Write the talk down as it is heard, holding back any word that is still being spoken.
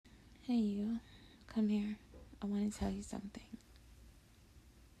Hey, you. Come here. I want to tell you something.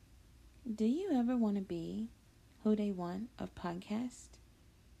 Do you ever want to be who they want of podcast?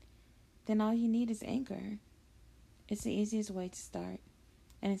 Then all you need is Anchor. It's the easiest way to start,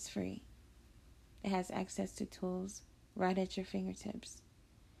 and it's free. It has access to tools right at your fingertips.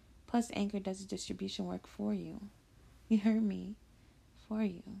 Plus, Anchor does the distribution work for you. You heard me. For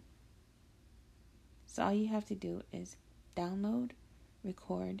you. So all you have to do is download,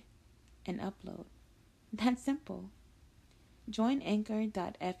 record, and upload. That's simple. Join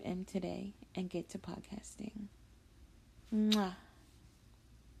Anchor.fm today and get to podcasting. Mwah.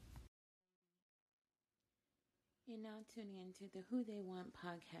 You're now tuning into the Who They Want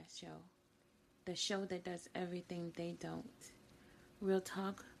podcast show. The show that does everything they don't. Real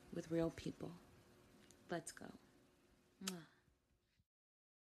talk with real people. Let's go. Mwah.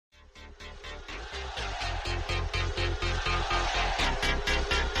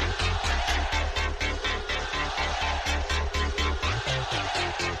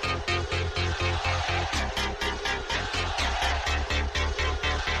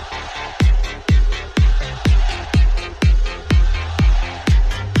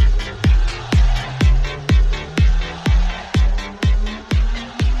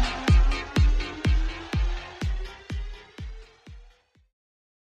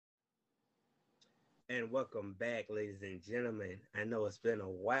 And welcome back, ladies and gentlemen. I know it's been a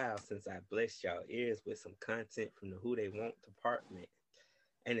while since I blessed y'all ears with some content from the Who They Want department.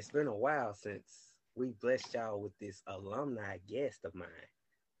 And it's been a while since we blessed y'all with this alumni guest of mine.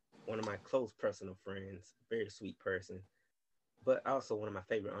 One of my close personal friends, very sweet person, but also one of my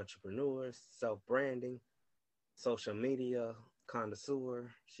favorite entrepreneurs, self-branding, social media connoisseur.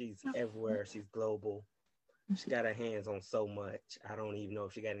 She's everywhere. She's global. She got her hands on so much. I don't even know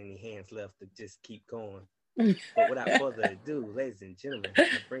if she got any hands left to just keep going. But without further ado, ladies and gentlemen, I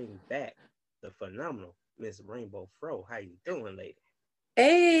bring back the phenomenal Miss Rainbow Fro. How you doing, lady?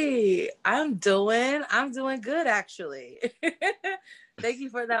 Hey, I'm doing good, actually. Thank you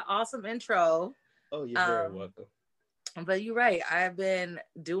for that awesome intro. Oh, you're very welcome. But you're right. I've been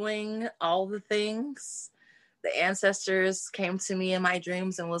doing all the things. The ancestors came to me in my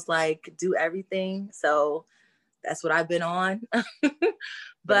dreams and was like, do everything. So that's what I've been on.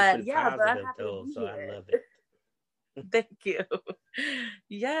 But yeah, but I'm happy to be here. I love it. Thank you.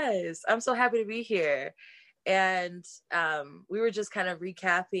 Yes, I'm so happy to be here. And we were just kind of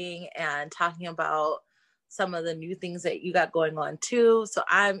recapping and talking about some of the new things that you got going on too. So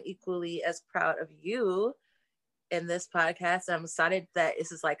I'm equally as proud of you in this podcast. I'm excited that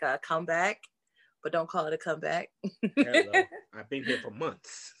this is like a comeback, but don't call it a comeback. Hello. I've been here for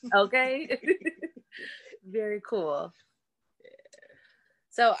months. Okay. Very cool.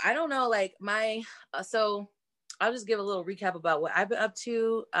 So I don't know, like so I'll just give a little recap about what I've been up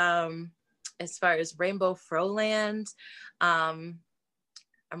to as far as Rainbow Froland. I'm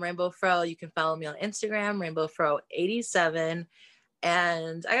Rainbow Fro. You can follow me on Instagram, Rainbow Fro 87.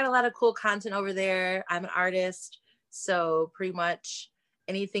 And I got a lot of cool content over there. I'm an artist, so pretty much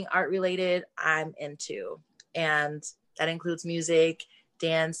anything art related I'm into. And that includes music,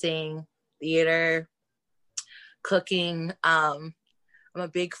 dancing, theater, cooking. I'm a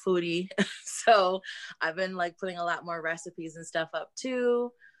big foodie, so I've been like putting a lot more recipes and stuff up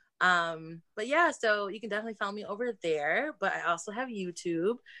too. But yeah, so you can definitely follow me over there, but I also have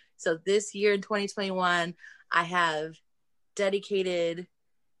YouTube. So this year in 2021, I have dedicated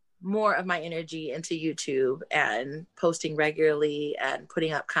more of my energy into YouTube and posting regularly and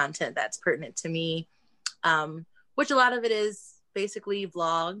putting up content that's pertinent to me, which a lot of it is basically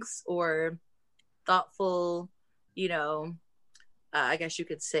vlogs or thoughtful, I guess you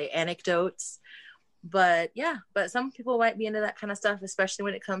could say anecdotes. But yeah, but some people might be into that kind of stuff, especially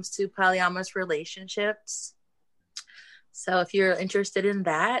when it comes to polyamorous relationships. So if you're interested in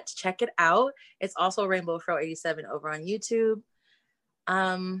that, check it out. It's also Rainbow Fro 87 over on YouTube.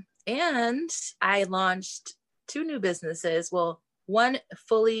 And I launched 2 new businesses. Well, one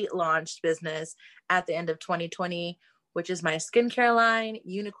fully launched business at the end of 2020, which is my skincare line,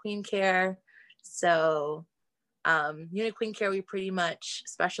 Uniqueen Care. So Uniqueen Care, we pretty much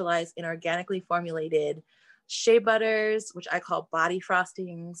specialize in organically formulated shea butters, which I call body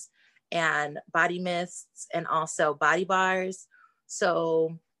frostings, and body mists, and also body bars.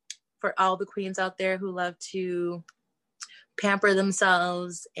 So for all the queens out there who love to pamper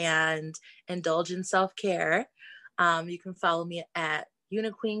themselves and indulge in self-care, you can follow me at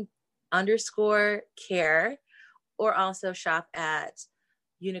uniqueen_care, or also shop at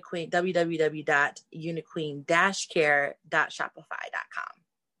Uniqueen, www.uniqueen-care.shopify.com.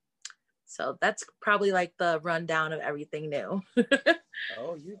 So that's probably like the rundown of everything new.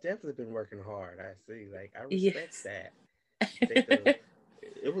 Oh, you definitely been working hard. I see. Like, I respect Yes. that.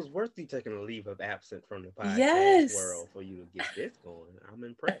 It was worth you taking a leave of absence from the podcast Yes. world for you to get this going. I'm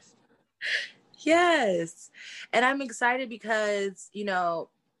impressed. Yes. And I'm excited because,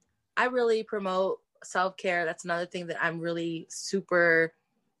 I really promote self-care. That's another thing that I'm really super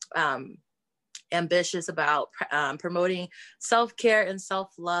um, ambitious about, promoting self-care and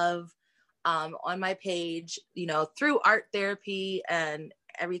self-love on my page, through art therapy and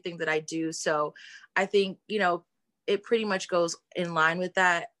everything that I do. So I think, it pretty much goes in line with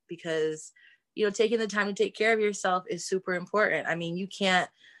that because, taking the time to take care of yourself is super important. I mean, you can't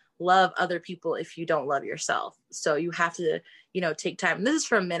love other people if you don't love yourself. So you have to, take time. And this is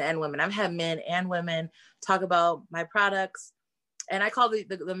for men and women. I've had men and women talk about my products, and I call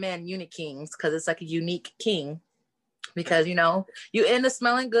the men unit kings because it's like a unique king because, you end up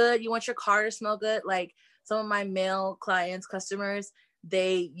smelling good. You want your car to smell good. Like some of my male clients, customers,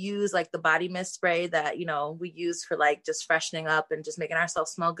 they use like the body mist spray that, we use for like just freshening up and just making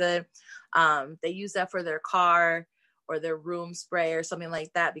ourselves smell good. They use that for their car or their room spray or something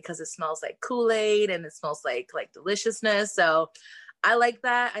like that because it smells like Kool-Aid and it smells like deliciousness. So I like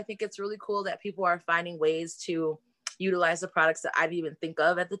that. I think it's really cool that people are finding ways to utilize the products that I didn't even think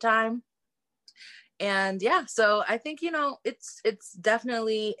of at the time. And yeah, so I think, it's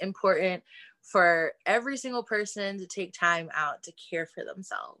definitely important for every single person to take time out to care for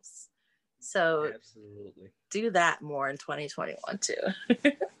themselves. So absolutely do that more in 2021 too.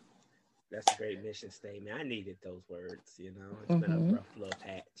 That's a great mission statement. I needed those words, It's been a rough little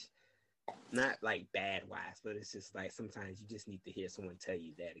patch. Not like bad wise, but it's just like sometimes you just need to hear someone tell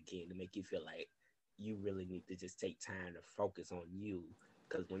you that again to make you feel like you really need to just take time to focus on you.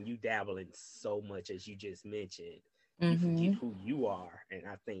 Because when you dabble in so much, as you just mentioned, you forget who you are. And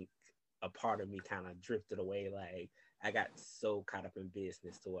I think a part of me kind of drifted away. Like, I got so caught up in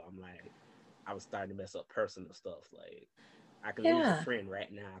business to where I'm like, I was starting to mess up personal stuff. Like, I can lose a friend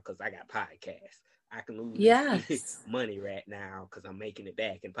right now because I got podcasts. I can lose money right now because I'm making it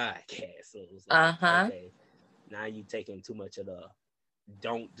back in podcasts. So it was like, okay, now you taking too much of the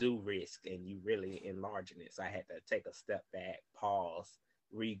don't do risk and you really enlarging it. So I had to take a step back, pause,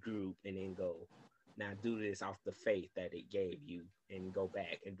 regroup, and then go, now do this off the faith that it gave you and go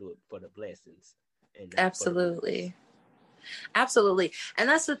back and do it for the blessings. And absolutely. Absolutely. And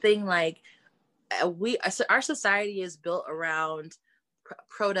that's the thing, like, our society is built around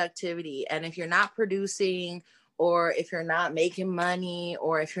productivity. And if you're not producing, or if you're not making money,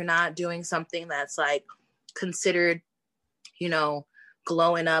 or if you're not doing something that's like considered,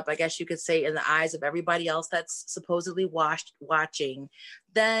 glowing up, I guess you could say, in the eyes of everybody else that's supposedly watching,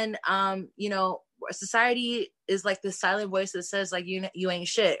 then, society is like this silent voice that says like, you ain't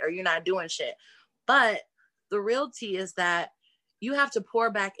shit or you're not doing shit. But the reality is that you have to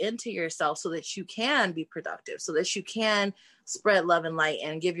pour back into yourself so that you can be productive, so that you can spread love and light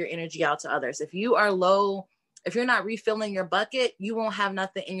and give your energy out to others. If you are low, if you're not refilling your bucket, you won't have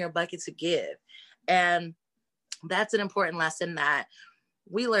nothing in your bucket to give. And that's an important lesson that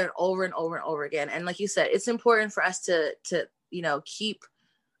we learn over and over and over again. And like you said, it's important for us to keep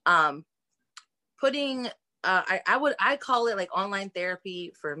putting, I call it like online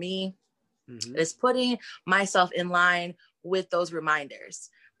therapy for me, is putting myself in line with those reminders.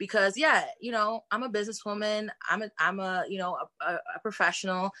 Because I'm a businesswoman. I'm a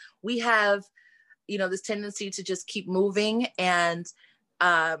professional. We have, this tendency to just keep moving and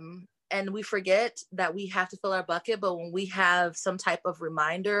we forget that we have to fill our bucket. But when we have some type of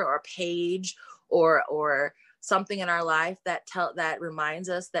reminder or page or something in our life that reminds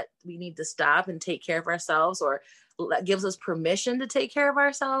us that we need to stop and take care of ourselves, or gives us permission to take care of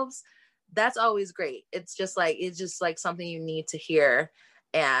ourselves, that's always great. It's just like something you need to hear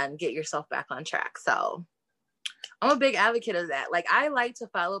and get yourself back on track. So I'm a big advocate of that. Like, I like to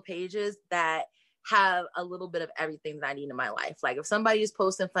follow pages that have a little bit of everything that I need in my life. Like, if somebody is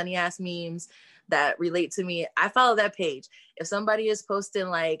posting funny ass memes that relate to me, I follow that page. If somebody is posting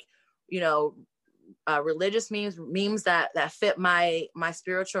like, religious memes that fit my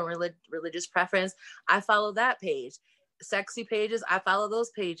spiritual religious preference, I follow that page. Sexy pages, I follow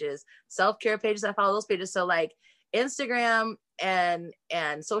those pages. Self-care pages, I follow those pages. So like, Instagram and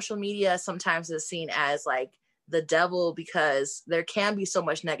social media sometimes is seen as like the devil because there can be so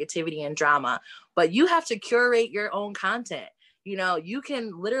much negativity and drama, but you have to curate your own content. You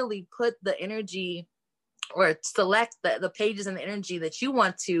can literally put the energy or select the pages and the energy that you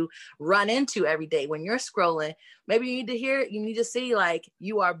want to run into every day when you're scrolling. Maybe you need to see like,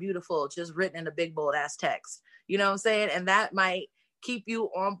 you are beautiful, just written in a big bold ass text. You know what I'm saying? And that might keep you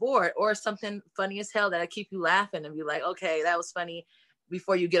on board, or something funny as hell that'll keep you laughing and be like, okay, that was funny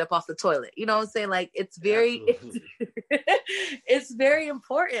before you get up off the toilet. You know what I'm saying? Like, it's very, it's very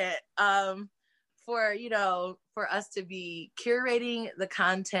important for, you know, for us to be curating the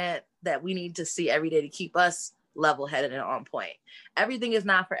content that we need to see every day to keep us level-headed and on point. Everything is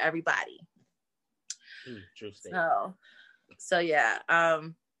not for everybody. True statement. So yeah.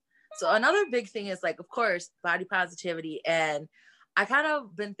 So another big thing is, like, of course, body positivity. And I kind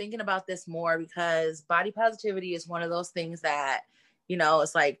of been thinking about this more because body positivity is one of those things that, you know,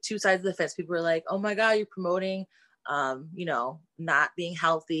 it's like two sides of the fence. People are like, oh my God, you're promoting, you know, not being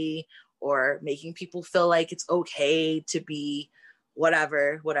healthy, or making people feel like it's okay to be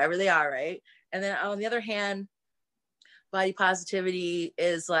whatever they are, right? And then on the other hand, body positivity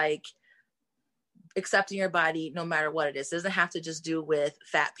is like accepting your body no matter what it is. It doesn't have to just do with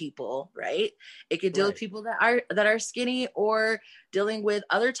fat people, right? It could deal with people that are skinny, or dealing with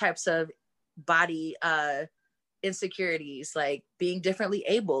other types of body insecurities, like being differently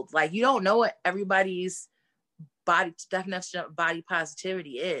abled. Like, you don't know what everybody's body definition of body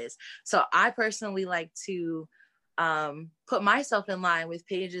positivity is. So I personally like to put myself in line with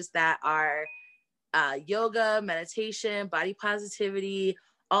pages that are yoga, meditation, body positivity,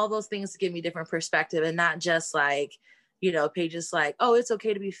 all those things to give me different perspective, and not just like, you know, pages like, oh, it's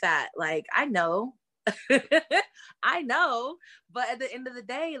okay to be fat. Like, I know, I know, but at the end of the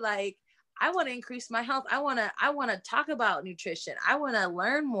day, like, I want to increase my health. I want to talk about nutrition. I want to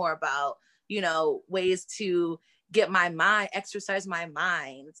learn more about, you know, ways to get my mind, exercise my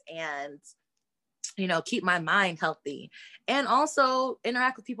mind, and, you know, keep my mind healthy, and also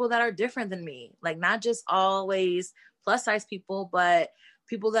interact with people that are different than me. Like, not just always plus size people, but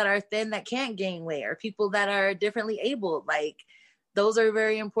people that are thin that can't gain weight, or people that are differently abled. Like, those are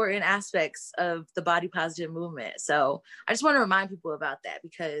very important aspects of the body positive movement. So I just want to remind people about that,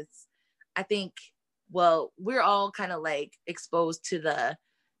 because I think, well, we're all kind of like exposed to the,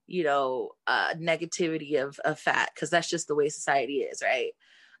 you know, negativity of fat, because that's just the way society is, right?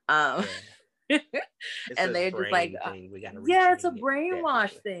 And they're just like, yeah, it's a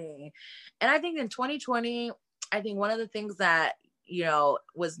brainwash thing. And I think in 2020, I think one of the things that, you know,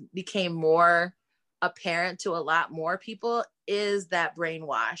 became more apparent to a lot more people is that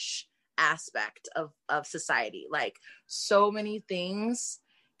brainwash aspect of society. Like, so many things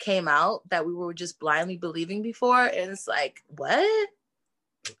came out that we were just blindly believing before, and it's like, what?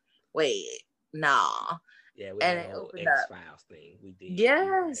 Wait, nah. Yeah, we had a whole X-Files thing. We did.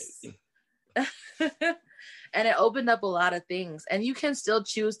 Yes. Right. And it opened up a lot of things, and you can still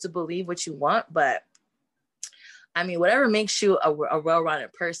choose to believe what you want, but I mean, whatever makes you a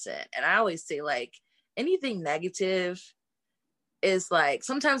well-rounded person. And I always say, like, anything negative is like,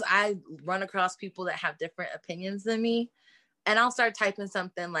 sometimes I run across people that have different opinions than me, and I'll start typing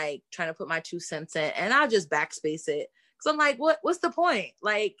something, like trying to put my 2 cents in, and I'll just backspace it. Cause I'm like, what's the point?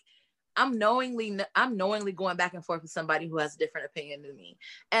 Like, I'm knowingly going back and forth with somebody who has a different opinion than me.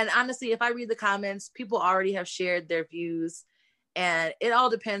 And honestly, if I read the comments, people already have shared their views, and it all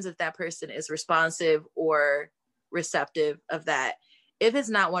depends if that person is responsive or receptive of that. If it's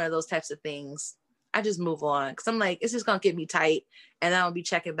not one of those types of things, I just move on, because I'm like, it's just gonna get me tight, and I'll be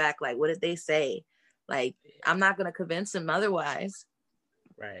checking back, like, what did they say? Like, I'm not gonna convince them otherwise.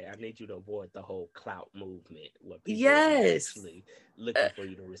 Right. I need you to avoid the whole clout movement, where people are actually looking for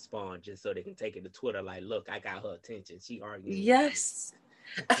you to respond just so they can take it to Twitter. Like, look, I got her attention. She arguing. Yes.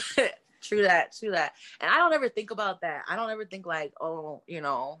 True that. And I don't ever think about that. I don't ever think like, oh, you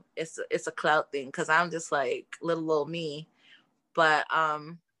know, it's a clout thing, because I'm just like little old me. But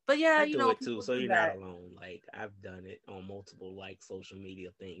yeah, I you do know, it too. So you're not alone. Like, I've done it on multiple like social media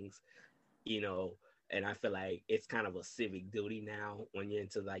things, you know. And I feel like it's kind of a civic duty now when you're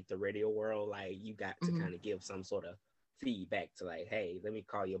into like the radio world. Like, you got to kind of give some sort of feedback to, like, hey, let me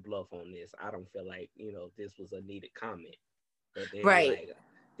call your bluff on this. I don't feel like, you know, this was a needed comment. But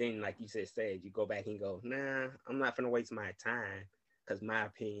then, like you said, you go back and go, nah, I'm not going to waste my time, because my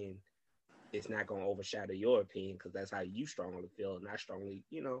opinion is not going to overshadow your opinion, because that's how you strongly feel. And I strongly,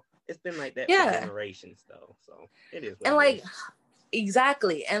 you know, it's been like that for generations, though. So it is. And like,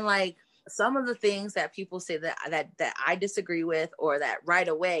 exactly. And like, some of the things that people say that I disagree with, or that right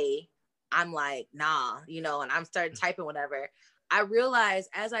away I'm like, nah, you know, and I'm starting typing whatever, I realize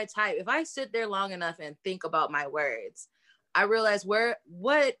as I type, if I sit there long enough and think about my words, I realize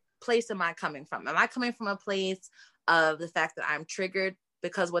what place am I coming from? Am I coming from a place of the fact that I'm triggered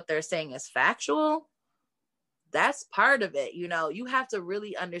because what they're saying is factual? That's part of it. You know, you have to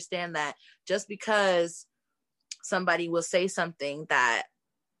really understand that just because somebody will say something that,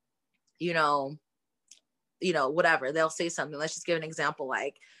 you know, you know, whatever, they'll say something. Let's just give an example,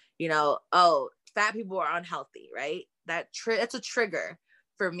 like, you know, oh, fat people are unhealthy, right? That's a trigger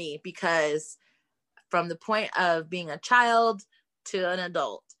for me, because from the point of being a child to an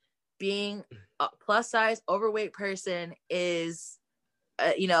adult, being a plus size overweight person is,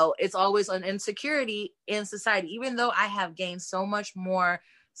 you know, it's always an insecurity in society, even though I have gained so much more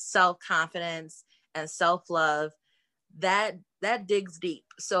self-confidence and self-love, that digs deep.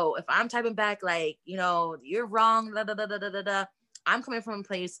 So if I'm typing back like, you know, you're wrong, da, da, da, da, da, da, I'm coming from a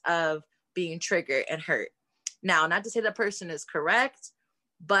place of being triggered and hurt. Now, not to say that person is correct,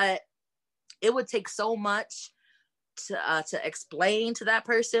 but it would take so much to explain to that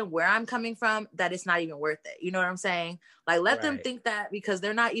person where I'm coming from that it's not even worth it. You know what I'm saying? Like, let them think that, because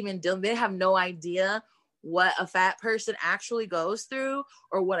they're not even dealing, they have no idea what a fat person actually goes through,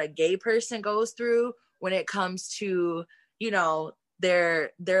 or what a gay person goes through when it comes to, you know,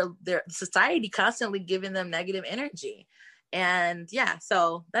 their society constantly giving them negative energy. And yeah,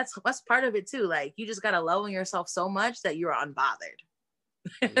 so that's part of it too. Like, you just gotta love on yourself so much that you're unbothered.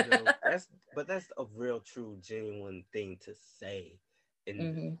 You know, that's a real, true, genuine thing to say.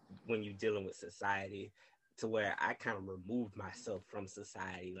 And when you're dealing with society, to where I kind of removed myself from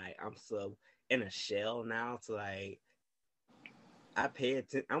society, like I'm so in a shell now. To like, I pay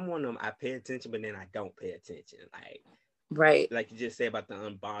attention. I'm one of them. I pay attention, but then I don't pay attention. Like, right, like you just said about the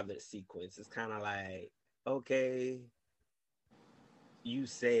unbothered sequence. It's kind of like, okay, you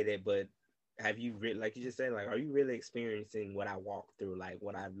said it, but have you really, like you just said, like, are you really experiencing what I walk through, like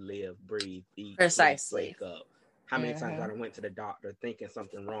what I've lived, breathe, eat, precisely, wake up? How many times I went to the doctor thinking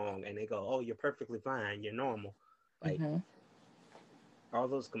something wrong, and they go, "Oh, you're perfectly fine, you're normal." Like all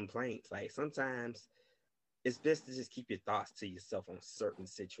those complaints. Like, sometimes it's best to just keep your thoughts to yourself on certain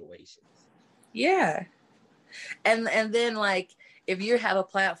situations. Yeah, and then, like, if you have a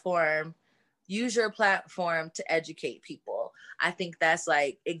platform, use your platform to educate people. I think that's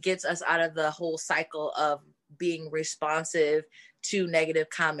like, it gets us out of the whole cycle of being responsive to negative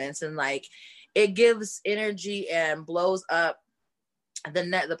comments, and like, it gives energy and blows up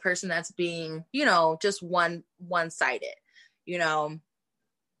the person that's being, you know, just one-sided, you know,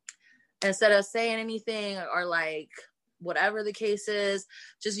 instead of saying anything, or like, whatever the case is,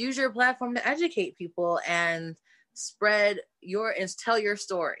 just use your platform to educate people and tell your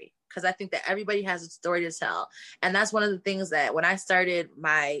story. Because I think that everybody has a story to tell. And that's one of the things that when I started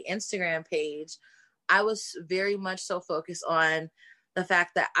my Instagram page, I was very much so focused on the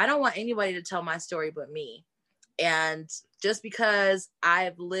fact that I don't want anybody to tell my story but me. And just because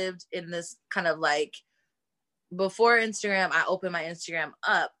I've lived in this kind of like, before Instagram, I opened my Instagram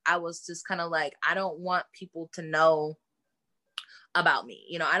up, I was just kind of like, I don't want people to know about me.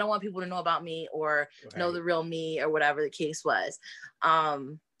 You know, I don't want people to know about me, or know the real me, or whatever the case was.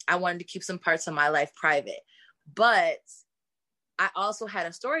 I wanted to keep some parts of my life private, but I also had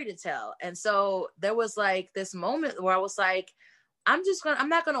a story to tell. And so there was like this moment where I was like, I'm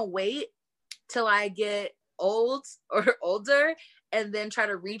not going to wait till I get old or older and then try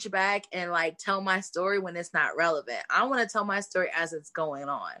to reach back and like tell my story when it's not relevant. I want to tell my story as it's going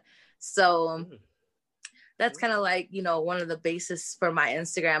on. So that's kind of like, you know, one of the basis for my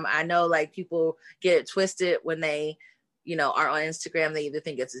Instagram. I know like people get it twisted when they, you know, are on Instagram. They either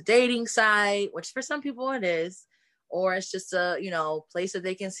think it's a dating site, which for some people it is, or it's just a, you know, place that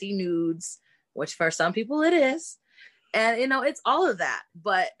they can see nudes, which for some people it is. And, you know, it's all of that.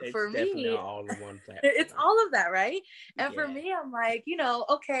 But it's for me, all in one platform. It's all of that, right? And for me, I'm like, you know,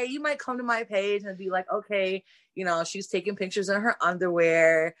 okay, you might come to my page and be like, okay, you know, she's taking pictures in her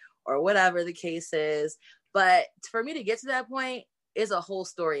underwear or whatever the case is. But for me to get to that point is a whole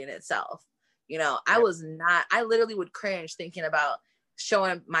story in itself. You know, I literally would cringe thinking about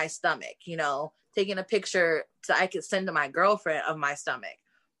showing my stomach, you know, taking a picture so I could send to my girlfriend of my stomach.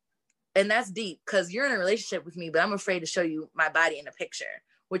 And that's deep because you're in a relationship with me, but I'm afraid to show you my body in a picture,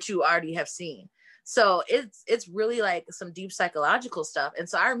 which you already have seen. So it's really like some deep psychological stuff. And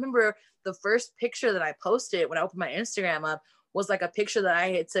so I remember the first picture that I posted when I opened my Instagram up was like a picture that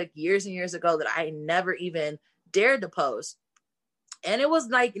I had took years and years ago that I never even dared to post. And it was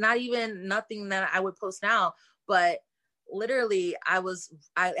like nothing that I would post now, but literally as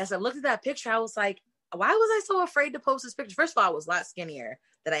I looked at that picture, I was like, why was I so afraid to post this picture? First of all, I was a lot skinnier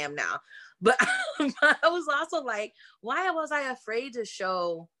than I am now, but I was also like, why was I afraid to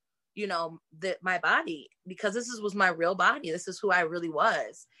show, you know, my body? Because this was my real body. This is who I really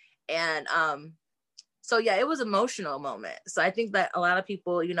was. And, so yeah, it was an emotional moment. So I think that a lot of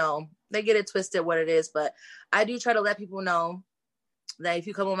people, you know, they get it twisted what it is, but I do try to let people know that if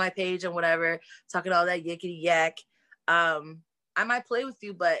you come on my page and whatever, talking all that yickety yak, I might play with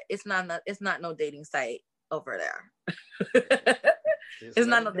you, but it's not no dating site. over there. Just It's let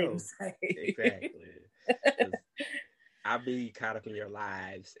not it nothing go. to say. Exactly. 'Cause I be caught up in your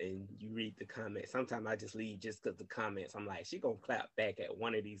lives and you read the comments. Sometimes I just leave just because the comments. I'm like, she gonna clap back at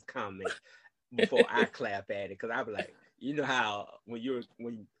one of these comments before I clap at it. Cause I be like, you know how when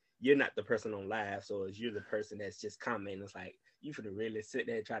you're not the person on live, so as you're the person that's just commenting, it's like you finna really sit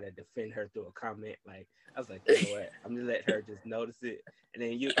there and try to defend her through a comment. Like I was like, you know what? I'm gonna let her just notice it, and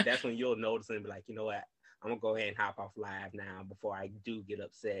then that's when you'll notice it and be like, you know what? I'm gonna go ahead and hop off live now before I do get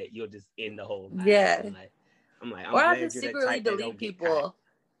upset. You'll just end the whole live. Yeah. I'm Or I glad just you're that secretly type that delete don't get people. caught.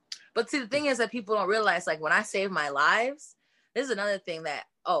 But see, the thing is that people don't realize, like, when I save my lives, this is another thing that,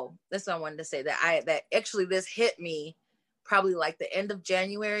 that's what I wanted to say, that actually this hit me probably like the end of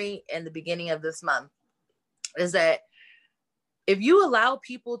January and the beginning of this month, is that if you allow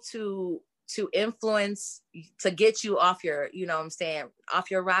people to influence, to get you off your, you know what I'm saying,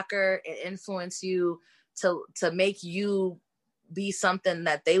 off your rocker, and influence you to make you be something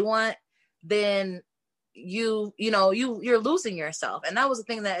that they want, then you're losing yourself. And that was the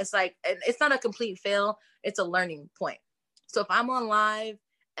thing that it's like, and it's not a complete fail, it's a learning point. So if I'm on live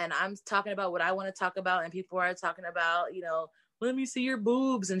and I'm talking about what I want to talk about and people are talking about, let me see your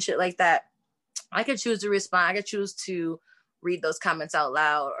boobs and shit like that, I could choose to respond. I could choose to read those comments out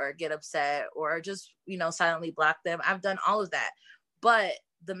loud or get upset or just, silently block them. I've done all of that. But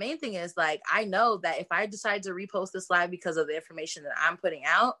the main thing is, like, I know that if I decide to repost this live because of the information that I'm putting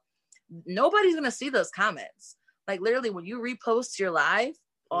out, nobody's going to see those comments. Like, literally, when you repost your live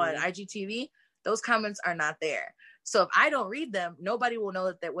on IGTV, those comments are not there. So if I don't read them, nobody will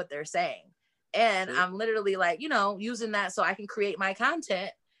know that what they're saying. And I'm literally like, using that so I can create my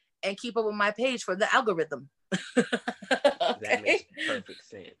content and keep up with my page for the algorithm. That makes perfect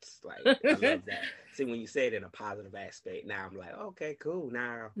sense. Like, I love that. See, when you say it in a positive aspect, now I'm like, okay, cool.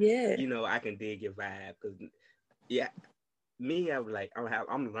 Now, I can dig your vibe. Because, me, I would like,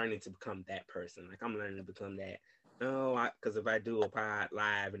 I'm learning to become that person. Like, I'm learning to become that. Because if I do a pod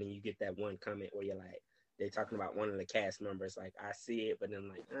live and then you get that one comment where you're like, they're talking about one of the cast members, like, I see it, but then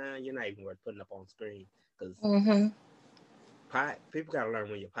like, you're not even worth putting up on screen. Because people got to learn,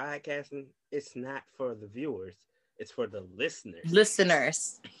 when you're podcasting, it's not for the viewers, it's for the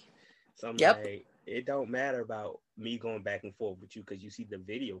listeners. So I'm like, it don't matter about me going back and forth with you because you see the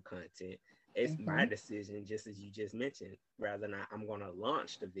video content. It's my decision, just as you just mentioned. Rather than I'm going to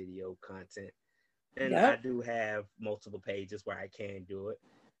launch the video content. And I do have multiple pages where I can do it.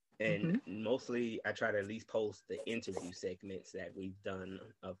 And mostly I try to at least post the interview segments that we've done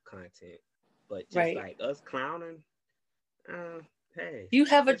of content. But just like us clowning, hey, you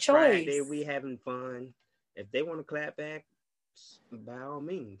have a choice. Friday, we having fun. If they want to clap back, by all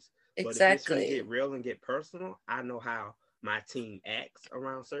means. Exactly. But if it's going to get real and get personal, I know how my team acts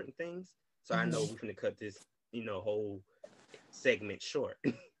around certain things. So I know we're going to cut this, whole segment short.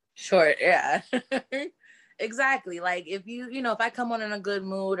 Short, yeah. Exactly. Like, if if I come on in a good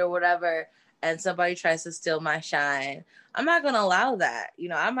mood or whatever and somebody tries to steal my shine, I'm not going to allow that.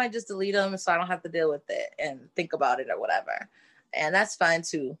 I might just delete them so I don't have to deal with it and think about it or whatever. And that's fine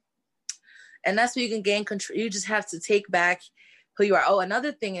too. And that's where you can gain control. You just have to take back who you are. Oh, another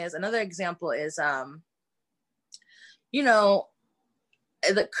example is,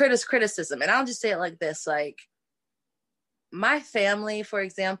 the criticism. And I'll just say it like this, like, my family, for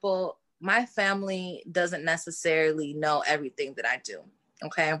example, my family doesn't necessarily know everything that I do.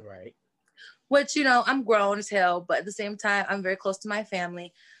 Okay. Right. Which, I'm grown as hell, but at the same time, I'm very close to my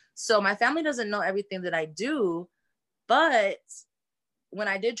family. So my family doesn't know everything that I do, but when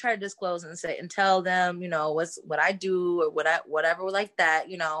I did try to disclose and say, and tell them, what I do or whatever like that,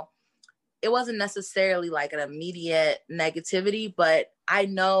 it wasn't necessarily like an immediate negativity, but I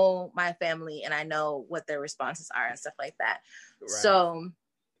know my family and I know what their responses are and stuff like that. Right. So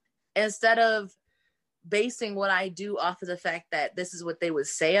instead of basing what I do off of the fact that this is what they would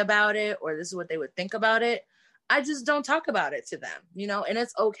say about it or this is what they would think about it, I just don't talk about it to them, and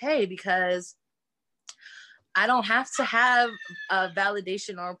it's okay because I don't have to have a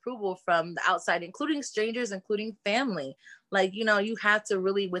validation or approval from the outside, including strangers, including family. Like, you have to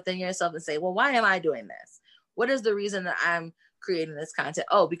really within yourself and say, well, why am I doing this? What is the reason that I'm creating this content?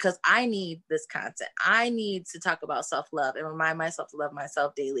 Oh, because I need this content. I need to talk about self-love and remind myself to love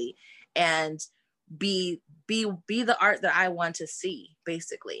myself daily and be the art that I want to see,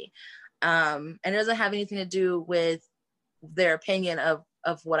 basically. And it doesn't have anything to do with their opinion of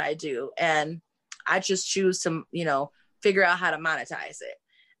what I do. And I just choose to, figure out how to monetize it.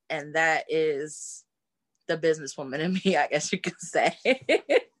 And that is the businesswoman in me, I guess you could say.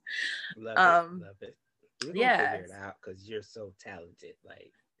 Love it. You're gonna figure it out because you're so talented.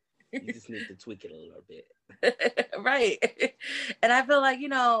 Like, You just need to tweak it a little bit. Right. And I feel like, you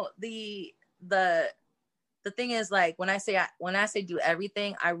know, the thing is, like, when I say do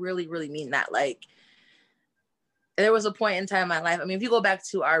everything, I really, really mean that. Like, there was a point in time in my life. I mean, if you go back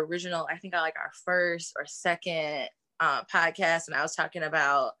to our original, I think our first or second podcast, and I was talking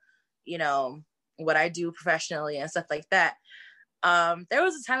about, you know, what I do professionally and stuff like that. There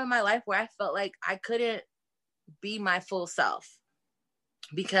was a time in my life where I felt like I couldn't be my full self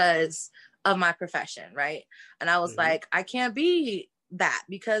because of my profession, right? And I was like, I can't be that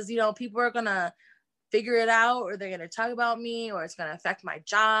because, you know, people are gonna figure it out, or they're gonna talk about me, or it's gonna affect my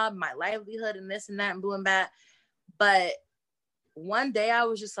job, my livelihood, and this and that and boo and bat. But one day I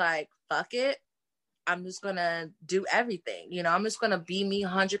was just like, fuck it. I'm just gonna do everything. You know, I'm just gonna be me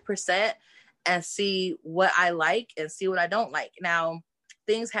 100% and see what I like and see what I don't like. Now,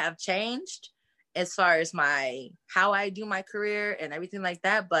 things have changed as far as how I do my career and everything like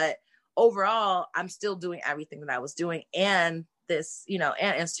that. But overall, I'm still doing everything that I was doing, and this, you know,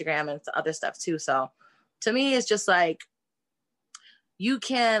 and Instagram and other stuff too. So to me, it's just like, you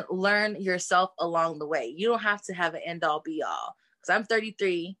can learn yourself along the way. You don't have to have an end all be all. Because I'm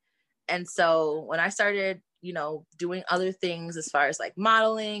 33. And so when I started, you know, doing other things as far as like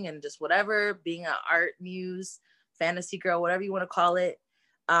modeling and just whatever, being an art muse, fantasy girl, whatever you want to call it,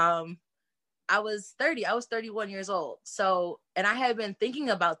 I was 30. I was 31 years old. So, and I had been thinking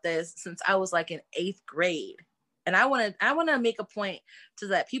about this since I was like in 8th grade. And I want to make a point to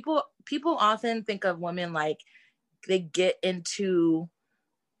that. People often think of women like they get into,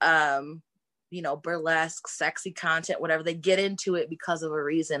 you know, burlesque, sexy content, whatever. They get into it because of a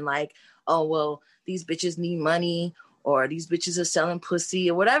reason, like, oh, well, these bitches need money, or these bitches are selling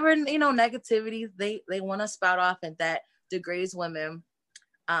pussy, or whatever, you know, negativity they want to spout off, and that degrades women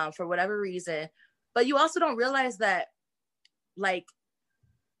for whatever reason. But you also don't realize that, like,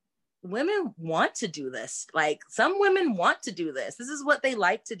 women want to do this. Like, some women want to do this. This is what they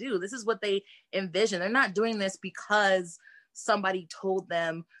like to do. This is what they envision. They're not doing this because somebody told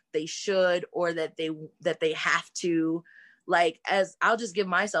them they should, or that they have to. Like, as I'll just give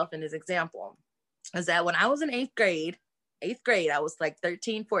myself in this example, is that when I was in 8th grade, I was like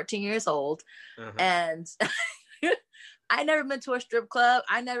 13, 14 years old. And I never been to a strip club.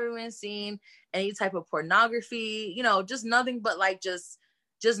 I never been seen any type of pornography, you know, just nothing but like just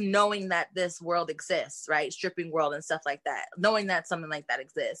knowing that this world exists, right? Stripping world and stuff like that. Knowing that something like that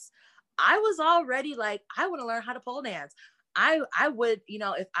exists. I was already like, I want to learn how to pole dance. I would, you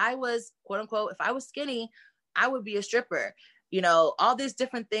know, if I was, quote unquote, if I was skinny, I would be a stripper. You know, all these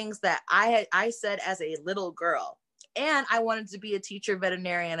different things that I said as a little girl. And I wanted to be a teacher,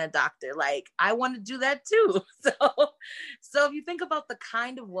 veterinarian, a doctor. Like, I want to do that too. So if you think about the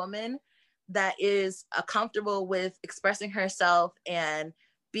kind of woman that is comfortable with expressing herself and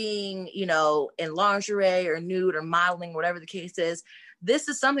being, you know, in lingerie or nude or modeling, whatever the case is, this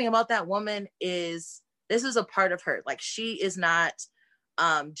is something about that woman this is a part of her. Like, she is not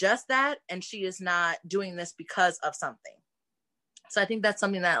just that, and she is not doing this because of something. So I think that's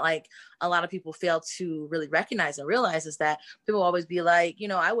something that, like, a lot of people fail to really recognize and realize, is that people always be like, you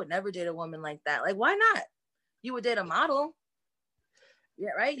know, I would never date a woman like that. Like, why not? You would date a model.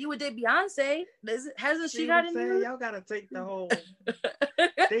 Yeah, right? You would date Beyonce. Hasn't she got any? Y'all gotta take the whole...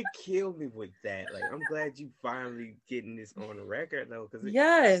 They kill me with that. Like, I'm glad you finally getting this on the record, though. Because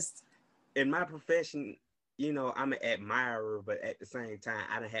yes. In my profession, you know, I'm an admirer, but at the same time,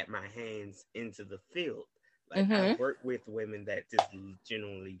 I done had my hands into the field. Like, I work with women that just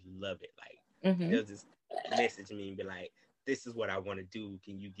genuinely love it. Like, they'll just message me and be like, this is what I want to do.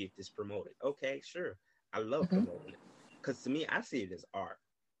 Can you get this promoted? Okay, sure. I love promoting it. Because to me, I see it as art.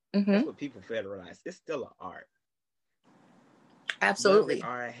 That's what people fail to realize. It's still an art. Absolutely. Love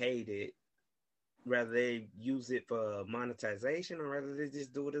it or hate it, whether they use it for monetization or whether they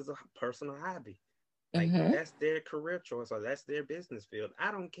just do it as a personal hobby. Like, that's their career choice or that's their business field.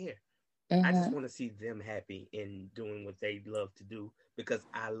 I don't care. I just want to see them happy in doing what they love to do, because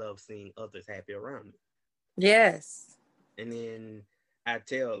I love seeing others happy around me. Yes. And then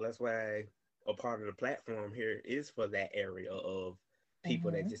that's why a part of the platform here is for that area of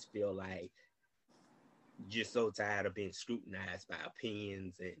people that just feel like you're so tired of being scrutinized by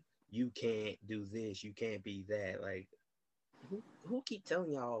opinions and you can't do this, you can't be that. Like, who keep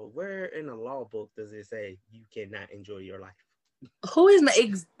telling y'all, where in the law book does it say you cannot enjoy your life? Who is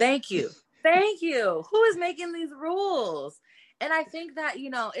thank you who is making these rules? And I think that,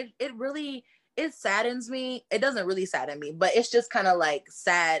 you know, it really, it saddens me. It doesn't really sadden me, but it's just kind of like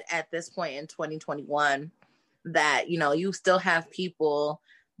sad at this point in 2021 that, you know, you still have people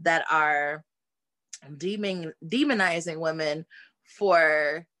that are demonizing women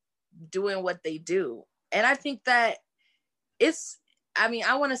for doing what they do. And I think that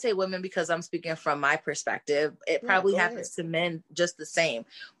I want to say women because I'm speaking from my perspective. It probably happens to men just the same.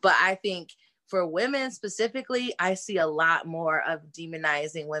 But I think for women specifically, I see a lot more of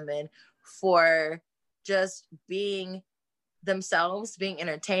demonizing women for just being themselves, being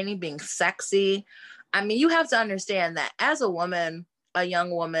entertaining, being sexy. I mean, you have to understand that as a woman, a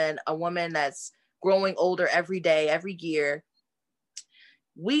young woman, a woman that's growing older every day, every year,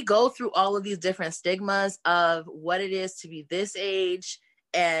 we go through all of these different stigmas of what it is to be this age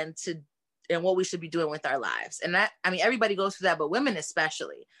and what we should be doing with our lives. And that, I mean, everybody goes through that, but women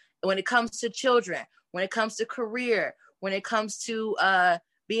especially. When it comes to children, when it comes to career, when it comes to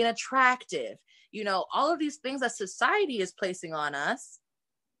being attractive, you know, all of these things that society is placing on us,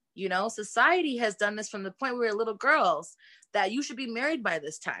 you know, society has done this from the point we were little girls, that you should be married by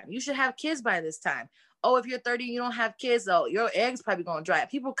this time. You should have kids by this time. Oh, if you're 30 and you don't have kids, oh, your eggs probably going to dry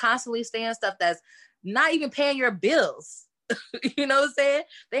up. People constantly saying stuff that's not even paying your bills. You know what I'm saying?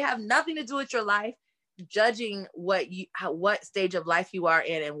 They have nothing to do with your life, judging what stage of life you are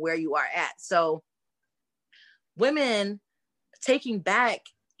in and where you are at. So women taking back,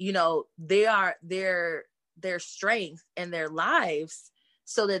 you know, their strength and their lives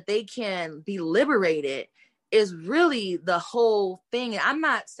so that they can be liberated is really the whole thing. And I'm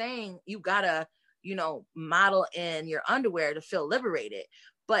not saying you gotta, you know, model in your underwear to feel liberated.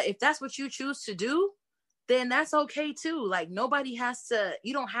 But if that's what you choose to do, then that's okay too. Like you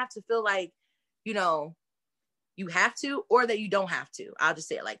don't have to feel like, you know, you have to, or that you don't have to. I'll just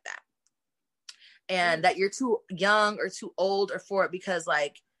say it like that. And that you're too young or too old or for it, because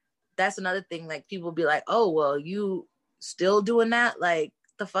like, that's another thing. Like people be like, oh, well, you still doing that? Like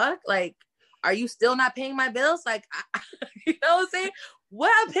the fuck? Like, are you still not paying my bills? Like, you know what I'm saying?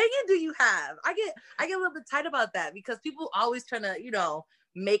 What opinion do you have? I get a little bit tight about that because people always trying to, you know,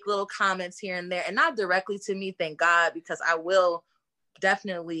 make little comments here and there, and not directly to me, thank God, because I will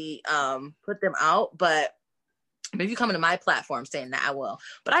definitely put them out. But if you come into my platform saying that, I will.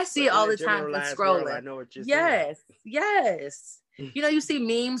 But I see it all the time and scrolling. World, I know what you're saying. Yes. You know, you see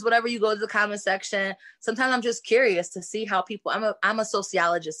memes, whatever, you go to the comment section. Sometimes I'm just curious to see how people, I'm a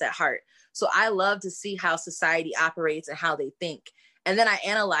sociologist at heart. So I love to see how society operates and how they think. And then I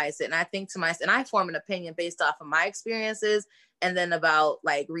analyze it and I think to myself, and I form an opinion based off of my experiences and then about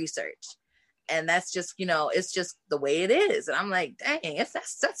like research. And that's just, you know, it's just the way it is. And I'm like, dang,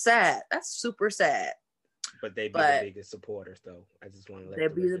 that's sad. That's super sad. But they be the biggest supporters, though. I just want to let they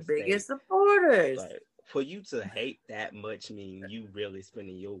be the biggest supporters. But for you to hate that much mean you really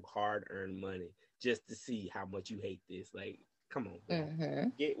spending your hard-earned money just to see how much you hate this. Like, come on,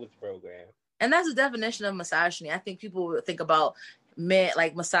 bro. Get with the program. And that's the definition of misogyny. I think people think about men,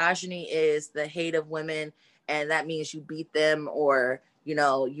 like misogyny is the hate of women, and that means you beat them or, you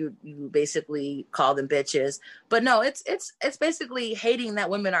know, you basically call them bitches. But no, it's basically hating that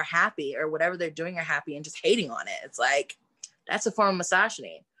women are happy or whatever they're doing are happy and just hating on it. It's like, that's a form of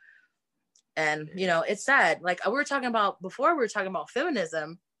misogyny. And, you know, it's sad. Like we were talking about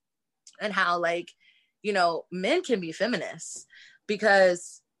feminism and how, like, you know, men can be feminists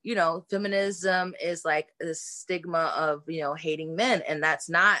because, you know, feminism is like the stigma of, you know, hating men. And that's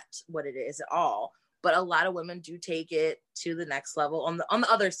not what it is at all. But a lot of women do take it to the next level on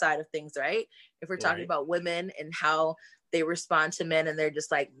the other side of things, right? If we're talking about women and how they respond to men and they're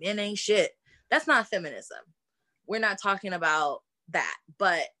just like, men ain't shit. That's not feminism. We're not talking about that.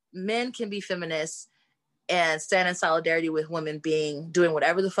 But men can be feminists and stand in solidarity with women doing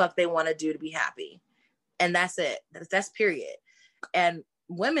whatever the fuck they want to do to be happy. And that's it. That's period. And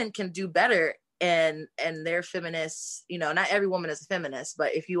women can do better and they're feminists. You know, not every woman is a feminist,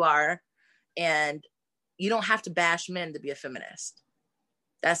 but if you are, and you don't have to bash men to be a feminist.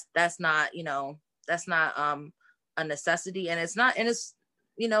 That's not, you know, that's not a necessity, and it's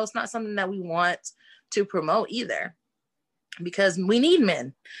you know, it's not something that we want to promote either, because we need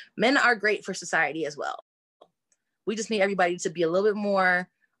men. Men are great for society as well. We just need everybody to be a little bit more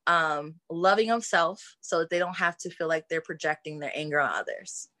loving of self so that they don't have to feel like they're projecting their anger on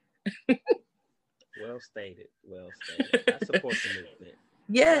others. Well stated. I support the movement.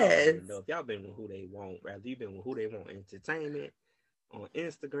 Yes. If y'all been with Who They Want, rather you been with Who They Want Entertainment on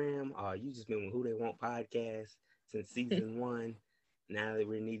Instagram, or you just been with Who They Want podcast since season 1. Now that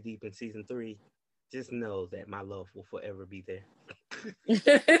we're knee deep in season 3, just know that my love will forever be there.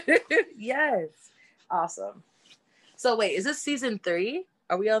 Yes. Awesome. So wait, is this season 3?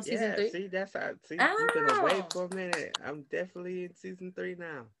 Are we on season 3? See, that's how. See, you've been away for a minute. I'm definitely in season 3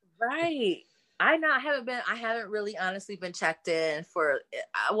 now. Right. I haven't really honestly been checked in for,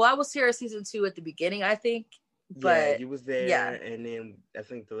 well, I was here at season 2 at the beginning, I think, But you was there, yeah, and then I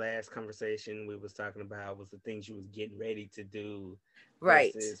think the last conversation we was talking about was the things you was getting ready to do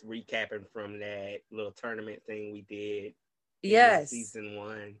right. versus recapping from that little tournament thing we did in Yes. season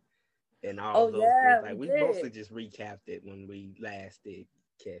 1 and all Oh those things. yeah, we Like we did. mostly just recapped it when we last did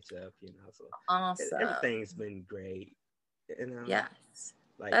catch up, So Awesome. everything's been great, Yes.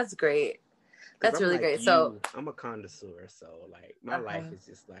 like That's great. because That's I'm really like great. So, you, I'm a connoisseur, so like my life uh-huh. is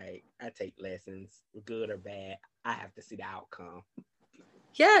just like I take lessons, good or bad. I have to see the outcome.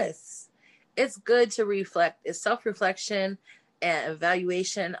 Yes. It's good to reflect. It's self-reflection and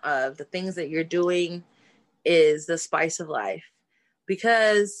evaluation of the things that you're doing is the spice of life.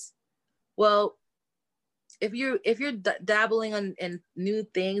 Because, well, if you're dabbling in new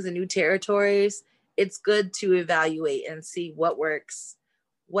things and new territories, it's good to evaluate and see what works,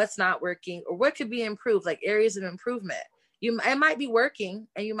 what's not working, or what could be improved, like areas of improvement. It might be working,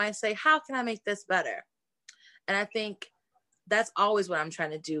 and you might say, "How can I make this better?" And I think that's always what I'm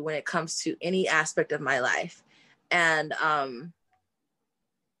trying to do when it comes to any aspect of my life. And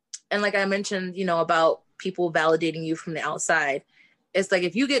like I mentioned, about people validating you from the outside, it's like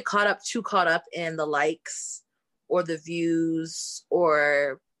if you get too caught up in the likes or the views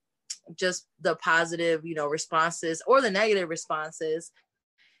or just the positive, responses or the negative responses,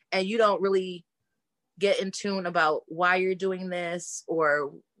 and you don't really get in tune about why you're doing this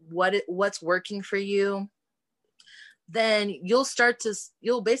or what's working for you, then you'll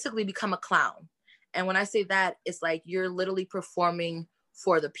basically become a clown. And when I say that, it's like you're literally performing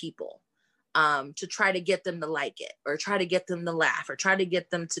for the people, to try to get them to like it or try to get them to laugh or try to get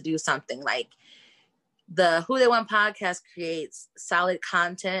them to do something. Like the Who They Want podcast creates solid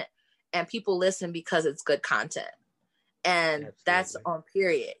content and people listen because it's good content. And Absolutely. That's on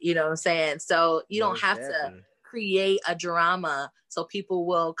period. You know what I'm saying? So you don't Most have definitely. to create a drama so people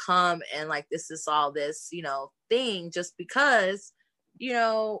will come and like, this is all this, thing just because, you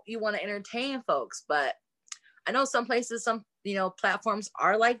want to entertain folks. But I know some places, some, platforms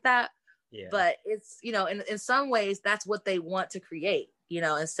are like that. Yeah. But it's, in some ways that's what they want to create,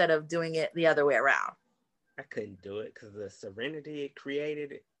 instead of doing it the other way around. I couldn't do it because the serenity it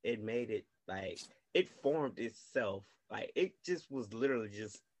created, it made it like it formed itself. Like it just was literally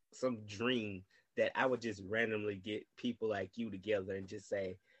just some dream that I would just randomly get people like you together and just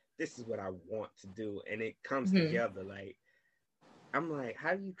say, this is what I want to do. And it comes together. Like, I'm like,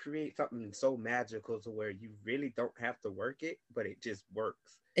 how do you create something so magical to where you really don't have to work it, but it just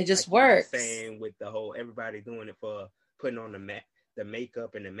works? It just like works. You were saying with the whole everybody doing it for putting on the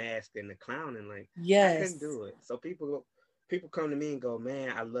makeup and the mask and the clown, and like, yes, I couldn't do it. So people come to me and go,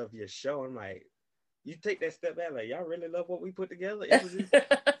 man, I love your show. I'm like, you take that step back, like, y'all really love what we put together? It was just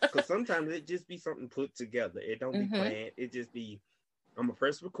because sometimes it just be something put together. It don't be planned. It just be, I'm gonna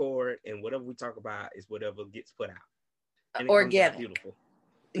press record, and whatever we talk about is whatever gets put out. And it organic. comes out beautiful.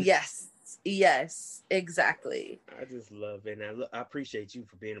 Yes, exactly. I just love it. And I appreciate you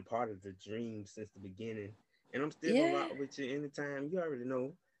for being a part of the dream since the beginning. And I'm still gonna rock with you anytime. You already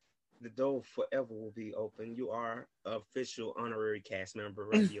know the door forever will be open. You are an official honorary cast member,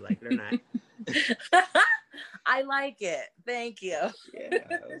 whether you like it or not. I like it. Thank you. Yeah,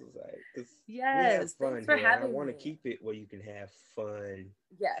 I was like, yes, we have fun thanks for here. having I want to me. keep it where you can have fun.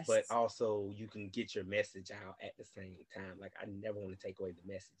 Yes. But also you can get your message out at the same time. Like, I never want to take away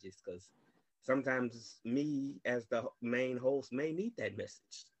the messages because sometimes me as the main host may need that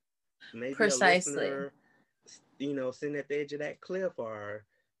message. Maybe precisely. A listener, sitting at the edge of that cliff or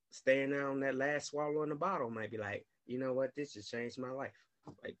staying on that last swallow in the bottle might be like, you know what, this just changed my life.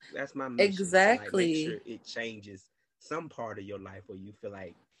 Like, that's my mission. Exactly. To, like, make sure it changes some part of your life where you feel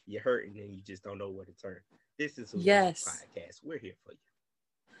like you're hurting and you just don't know where to turn. This is podcast. We're here for you.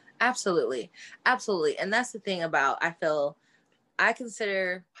 Absolutely. And that's the thing about, I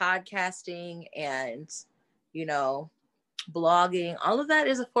consider podcasting and, blogging, all of that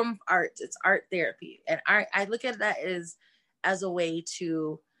is a form of art. It's art therapy. And I look at that as a way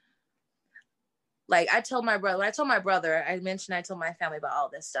to, like, I told my brother, I mentioned I told my family about all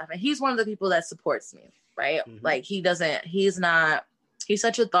this stuff. And he's one of the people that supports me, right? Mm-hmm. Like, he's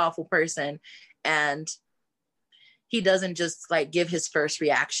such a thoughtful person. And he doesn't just like give his first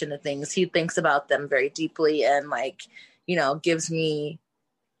reaction to things. He thinks about them very deeply and like, gives me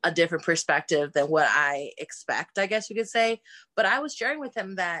a different perspective than what I expect, I guess you could say. But I was sharing with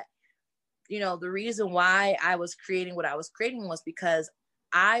him that, the reason why I was creating what I was creating was because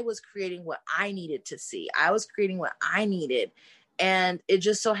I was creating what I needed to see. I was creating what I needed. And it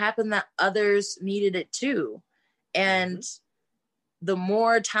just so happened that others needed it too. And the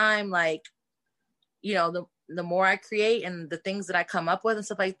more time, like, the more I create and the things that I come up with and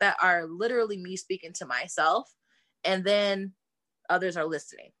stuff like that are literally me speaking to myself. and then others are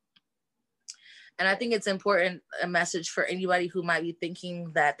listening. And I think it's important, a message for anybody who might be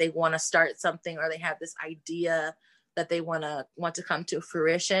thinking that they want to start something, or they have this idea that they want to come to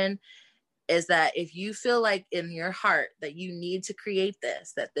fruition, is that if you feel like in your heart that you need to create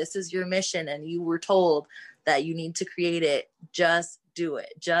this, that this is your mission, and you were told that you need to create it, just do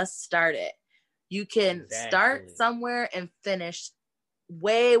it. Just start it. You can start somewhere and finish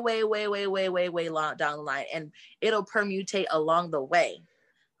way long down the line, and it'll permutate along the way.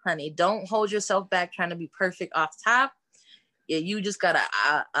 Honey, don't hold yourself back trying to be perfect off top. Yeah, you just got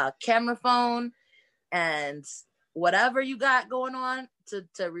a camera phone and whatever you got going on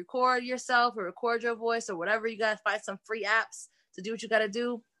to record yourself or record your voice or whatever. You got to find some free apps to do what you got to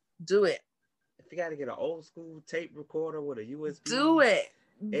do it. If you got to get an old school tape recorder with a USB, do it.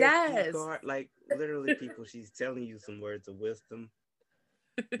 Yes. card, like literally, people, she's telling you some words of wisdom,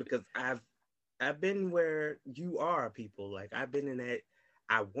 because I've been where you are, people. Like, I've been in that.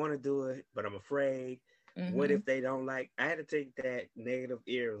 I want to do it, but I'm afraid. Mm-hmm. What if they don't like? I had to take that negative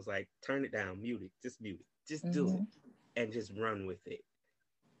ear. It was like, turn it down, mute it, just do it, and just run with it.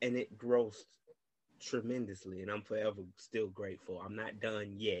 And it grows tremendously, and I'm forever still grateful. I'm not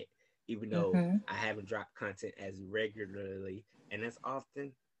done yet, even though I haven't dropped content as regularly and as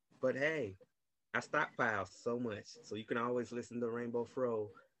often. But hey, I stockpile so much, so you can always listen to Rainbow Fro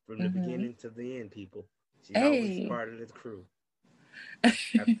from the beginning to the end, people. She's always part of the crew.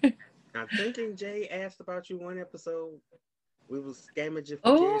 I'm thinking Jay asked about you one episode. We was scammaging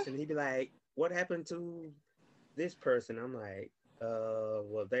for kids, and he'd be like, "What happened to this person?" I'm like,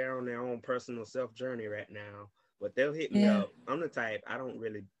 well, they're on their own personal self journey right now, but they'll hit me up. I'm the type, I don't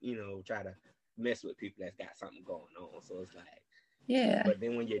really, try to mess with people that's got something going on. So it's like, but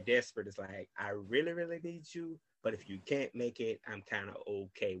then when you're desperate, it's like, I really, really need you. But if you can't make it, I'm kind of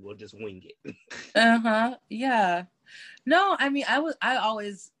okay. We'll just wing it. Yeah. No, I mean,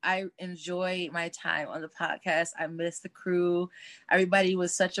 I enjoy my time on the podcast. I miss the crew. Everybody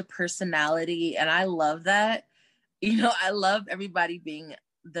was such a personality, and I love that. I love everybody being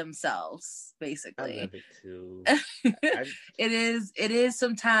themselves, basically. I love it too. It is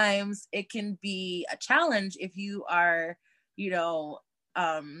sometimes it can be a challenge if you are,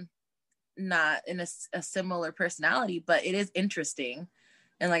 not in a similar personality, but it is interesting.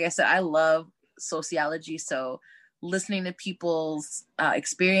 And like I said, I love sociology, so listening to people's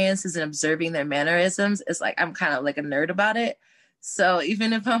experiences and observing their mannerisms is like, I'm kind of like a nerd about it. So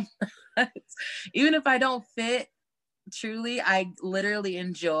even if I don't fit truly, I literally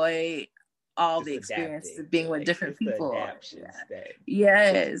enjoy all the experiences of being with different people.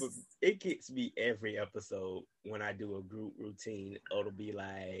 Yes. It gets me every episode when I do a group routine. It'll be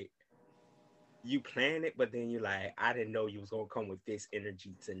like, you plan it, but then you're like, I didn't know you was gonna come with this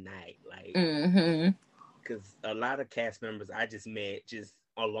energy tonight. Like, because a lot of cast members I just met just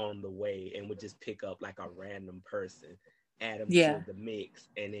along the way and would just pick up like a random person, add them to the mix,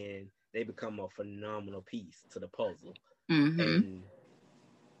 and then they become a phenomenal piece to the puzzle. And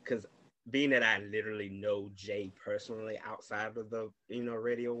because being that I literally know Jay personally outside of the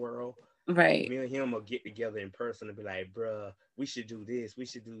radio world, right? Me and him will get together in person and be like, bruh, we should do this. We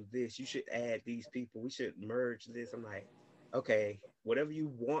should do this. You should add these people. We should merge this. I'm like, okay, whatever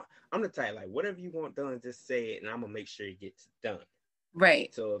you want. I'm the type, like, whatever you want done, just say it, and I'm going to make sure it gets done.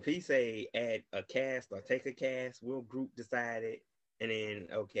 Right. So if he say add a cast or take a cast, we'll group decide it. And then,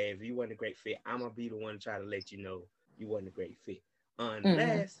 okay, if you wasn't a great fit, I'm going to be the one to try to let you know you wasn't a great fit.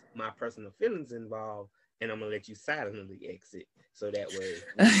 Unless my personal feelings involved, and I'm going to let you silently exit. So that way,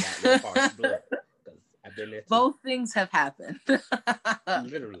 we got no harsh blood. Because I've been there too. Both things have happened.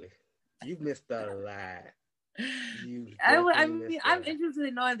 Literally. You've missed a lot. I'm interested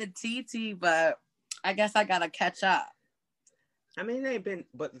in knowing the TT, but I guess I got to catch up. I mean, it ain't been,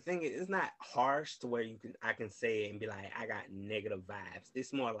 but the thing is, it's not harsh to where I can say it and be like, I got negative vibes.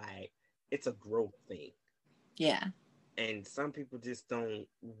 It's more like, it's a growth thing. Yeah. And some people just don't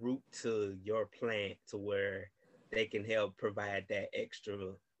root to your plant to where they can help provide that extra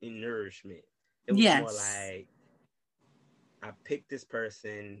nourishment. It was more like, I picked this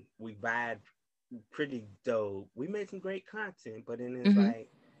person, we vibe pretty dope. We made some great content, but then it's like,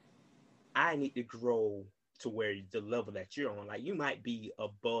 I need to grow to where the level that you're on. Like, you might be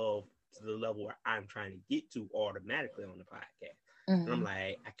above to the level where I'm trying to get to automatically on the podcast. And I'm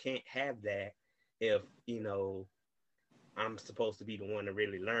like, I can't have that if, I'm supposed to be the one to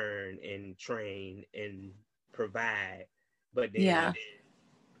really learn and train and provide. But then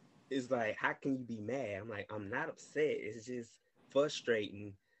it's like, how can you be mad? I'm like, I'm not upset. It's just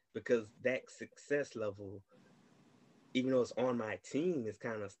frustrating because that success level, even though it's on my team, is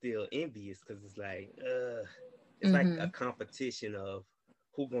kind of still envious because it's like, it's like a competition of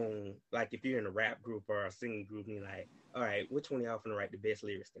who gon' like if you're in a rap group or a singing group and you're like, all right, which one of y'all finna write the best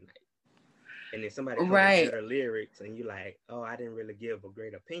lyrics tonight? And then somebody comes with better lyrics and you're like, oh, I didn't really give a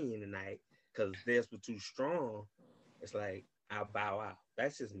great opinion tonight because theirs were too strong. It's like, I'll bow out.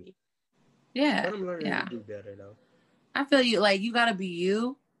 That's just me. Yeah. But I'm learning to do better though. I feel you. Like, you gotta be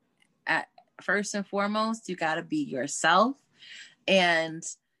you at first and foremost. You gotta be yourself. And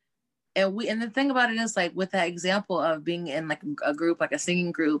the thing about it is, like, with that example of being in like a group, like a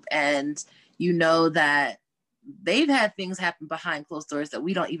singing group, and you know that they've had things happen behind closed doors that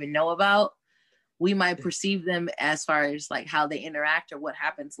we don't even know about. We might perceive them as far as like how they interact or what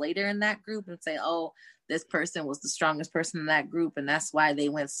happens later in that group and say, oh, this person was the strongest person in that group and that's why they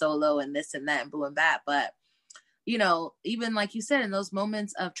went solo and this and that and boo and bat. But, you know, even like you said, in those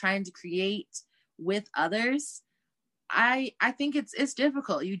moments of trying to create with others, I think it's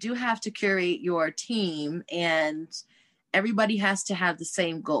difficult. You do have to curate your team and everybody has to have the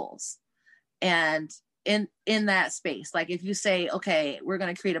same goals. And in that space, like if you say, okay, we're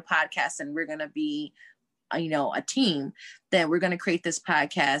going to create a podcast and we're going to be, you know, a team, then we're going to create this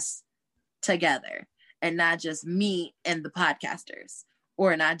podcast together and not just me and the podcasters,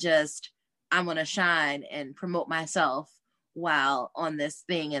 or not just I'm going to shine and promote myself while on this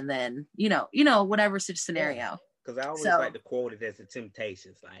thing. And then, you know, whatever scenario. Because I always like to quote it as the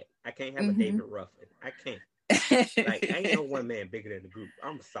Temptations. Like, I can't have a David Ruffin. I can't. Like, ain't no one man bigger than the group.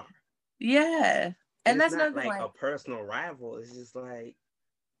 I'm sorry. Yeah. And that's not like a personal rival. It's just like,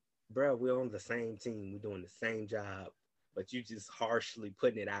 bro, we're on the same team. We're doing the same job. But you just harshly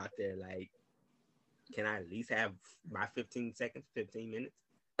putting it out there like, can I at least have my 15 seconds, 15 minutes?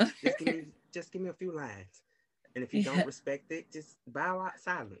 Just give me a few lines. And if you don't respect it, just bow out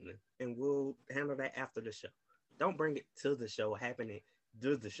silently. And we'll handle that after the show. Don't bring it to the show, happening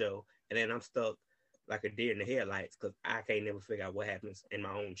to the show. And then I'm stuck like a deer in the headlights because I can't never figure out what happens in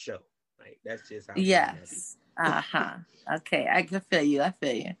my own show. Like, that's just how. Yes. Okay, I can feel you.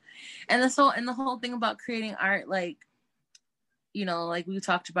 And the whole thing about creating art, like, you know, like we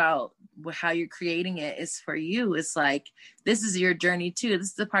talked about how you're creating it is for you. It's like, this is your journey too.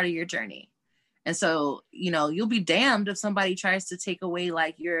 This is a part of your journey. And so, you know, you'll be damned if somebody tries to take away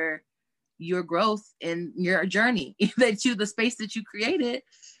like your growth in your journey the space that you created,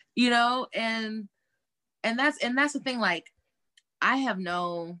 you know, and that's the thing. Like, I have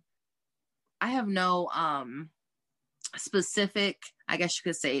no specific, I guess you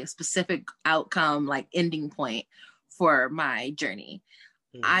could say, specific outcome, like ending point for my journey.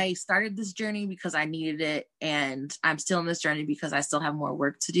 I started this journey because I needed it, and I'm still in this journey because I still have more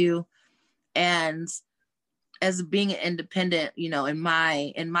work to do. And as being an independent, you know, in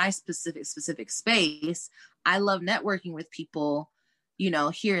my specific space, I love networking with people, you know,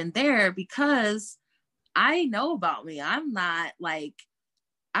 here and there, because I know about me. I'm not like,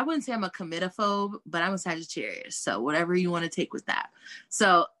 I wouldn't say I'm a committophobe, but I'm a Sagittarius. So whatever you want to take with that.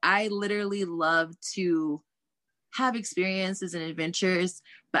 So I literally love to have experiences and adventures,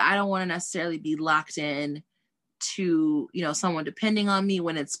 but I don't want to necessarily be locked in to, you know, someone depending on me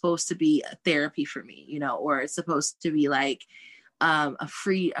when it's supposed to be a therapy for me, you know, or it's supposed to be like a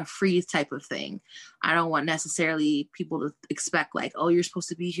free type of thing. I don't want necessarily people to expect like, oh, you're supposed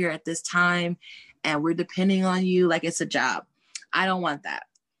to be here at this time and we're depending on you like it's a job. I don't want that.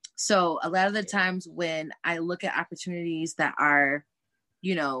 So a lot of the times when I look at opportunities that are,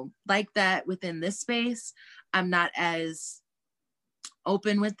 you know, like that within this space, I'm not as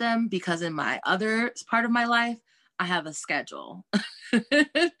open with them because in my other part of my life, I have a schedule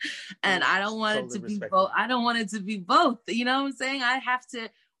and I don't want it to be both. I don't want it to be both. You know what I'm saying? I have to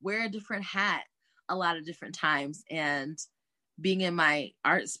wear a different hat a lot of different times, and being in my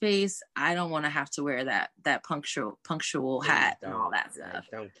art space, I don't want to have to wear that punctual hat and all that stuff.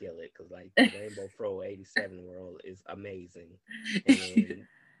 Don't kill it, because like the Rainbow Pro 87 world is amazing, and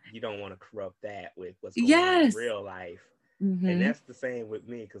you don't want to corrupt that with what's going on in real life. And that's the same with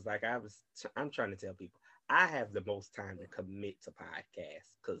me, because like I'm trying to tell people, I have the most time to commit to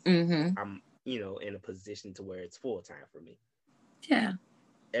podcasts because I'm, you know, in a position to where it's full time for me. Yeah.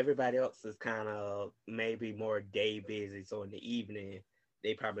 Everybody else is kind of maybe more day busy. So in the evening,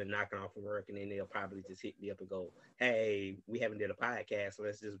 they probably knocking off from work and then they'll probably just hit me up and go, hey, we haven't did a podcast, so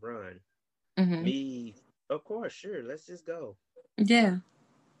let's just run. Me, of course, sure, let's just go. Yeah.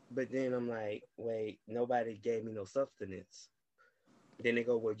 But then I'm like, wait, nobody gave me no substance. Then they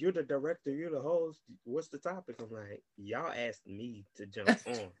go, well, you're the director, you're the host. What's the topic? I'm like, y'all asked me to jump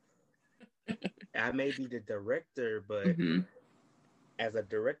on. I may be the director, but as a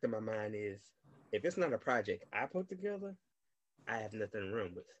director, my mind is, if it's not a project I put together, I have nothing to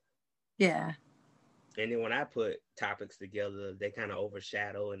run with. Yeah. And then when I put topics together, they kind of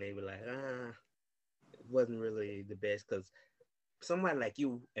overshadow and they were like, it wasn't really the best. Because somebody like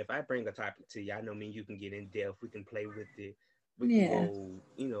you, if I bring a topic to you, I know me and you can get in depth. We can play with it. We can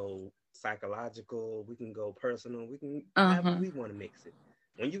Yeah. go, psychological. We can go personal. We can, however Uh-huh. we want to mix it.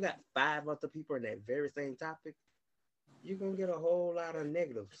 When you got 5 other people in that very same topic, you're going to get a whole lot of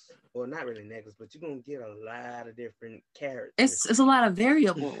negatives. Well, not really negatives, but you're going to get a lot of different characters. It's a lot of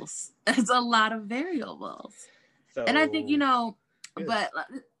variables. It's a lot of variables. So, and I think, yes. but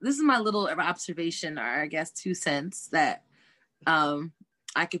this is my little observation, or I guess 2 cents that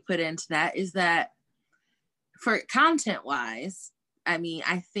I could put into that, is that for content wise, I mean,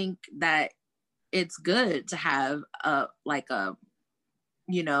 I think that it's good to have a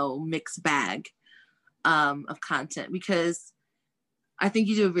mixed bag of content, because I think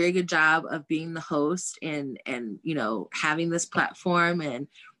you do a very good job of being the host and having this platform and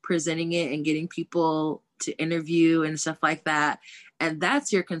presenting it and getting people to interview and stuff like that. And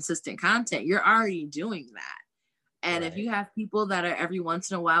that's your consistent content. You're already doing that. And Right. If you have people that are every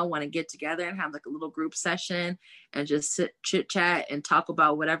once in a while want to get together and have like a little group session and just sit, chit chat and talk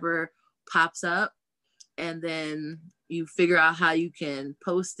about whatever pops up, and then you figure out how you can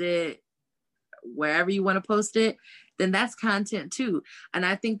post it wherever you want to post it, then that's content too. And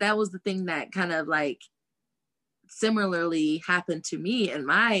I think that was the thing that kind of like similarly happened to me in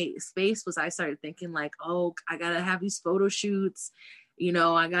my space, was I started thinking like, oh, I gotta have these photo shoots,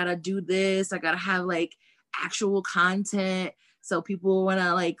 I gotta do this, I gotta have like actual content so people want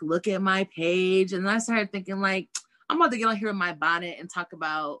to like look at my page. And then I started thinking like, I'm about to get on here in my bonnet and talk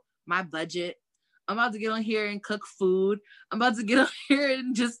about my budget. I'm about to get on here and cook food. I'm about to get on here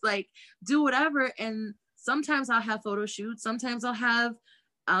and just like do whatever. And sometimes I'll have photo shoots. Sometimes I'll have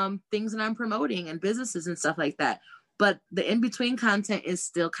things that I'm promoting and businesses and stuff like that. But the in-between content is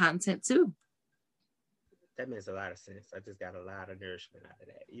still content too. That makes a lot of sense. I just got a lot of nourishment out of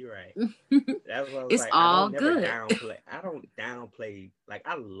that. You're right. That's what I was It's like. all I don't never good. downplay. I don't downplay. Like,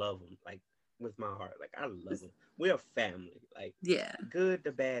 I love them. Like, with my heart. Like, I love them. We're a family. Like, yeah, good,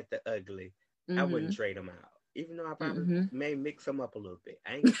 the bad, the ugly. mm-hmm. I wouldn't trade them out. Even though I probably mm-hmm. may mix them up a little bit.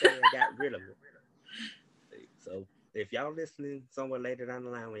 I ain't gonna say I got rid of them. So if y'all listening somewhere later down the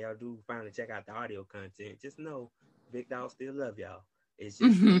line when y'all do finally check out the audio content, just know Big Dog still love y'all. It's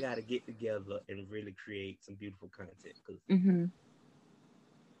just we gotta get together and really create some beautiful content, because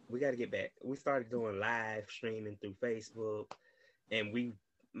we gotta get back. We started doing live streaming through Facebook, and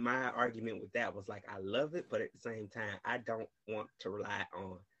my argument with that was like, I love it, but at the same time, I don't want to rely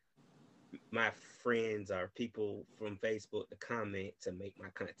on my friends or people from Facebook to comment to make my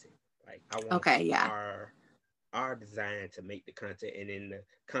content. Like, I want our design to make the content, and then the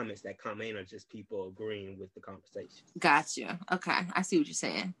comments that come in are just people agreeing with the conversation. Gotcha. Okay, I see what you're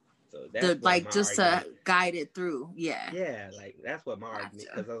saying. So that's like just to guide it through. Yeah, like that's what my argument,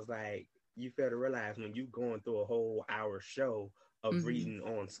 because I was like, you fail to realize when you going through a whole hour show of reading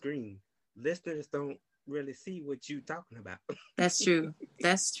on screen, listeners don't really see what you talking about. That's true.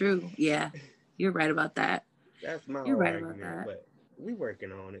 That's true. Yeah, you're right about that. That's my whole argument. But we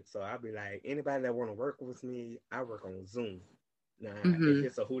working on it. So I'll be like, anybody that want to work with me, I work on Zoom. Now, if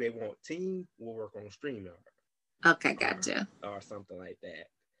it's a Who They Want team, we'll work on StreamYard. Okay, gotcha. Or something like that.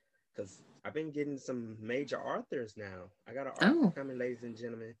 Because I've been getting some major authors now. I got an author coming, ladies and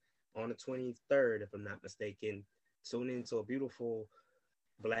gentlemen, on the 23rd, if I'm not mistaken. Tune into a beautiful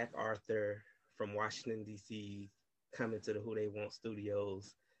Black author from Washington, D.C., coming to the Who They Want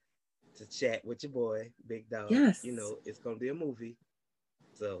studios to chat with your boy, Big Dog. Yes. It's going to be a movie.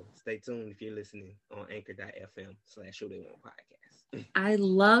 So stay tuned if you're listening on anchor.fm/Who They Want podcast. I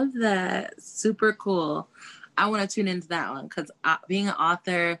love that. Super cool. I want to tune into that one, because being an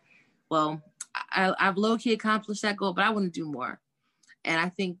author, well, I've low-key accomplished that goal, but I want to do more. And I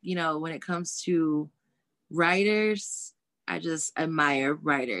think, when it comes to writers, I just admire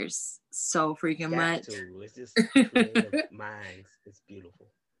writers so freaking much. It's just creative minds. It's beautiful.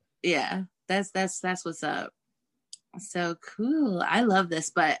 Yeah, that's what's up. So cool. I love this,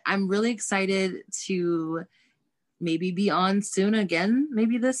 but I'm really excited to maybe be on soon again,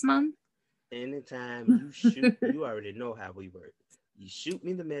 maybe this month. Anytime you shoot, you already know how we work. You shoot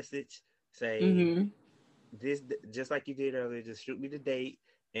me the message, say this, just like you did earlier, just shoot me the date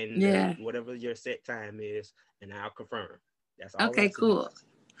and whatever your set time is, and I'll confirm. That's all. Okay, cool.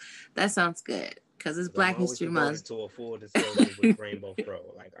 That sounds good, because it's Black History Month. To a full disclosure with Rainbow Pro,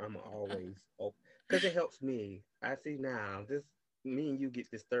 like I'm always open, because it helps me. I see now me and you get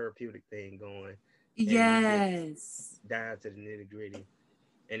this therapeutic thing going. Yes. Down to the nitty gritty.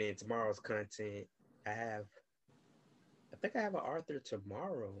 And then tomorrow's content, I think I have an author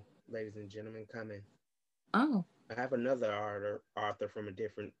tomorrow, ladies and gentlemen, coming. Oh. I have another author from a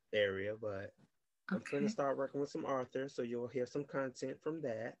different area, but I'm going to start working with some authors, so you'll hear some content from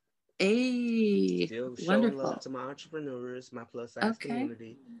that. Hey, Still showing wonderful. love to my entrepreneurs, my plus size Okay.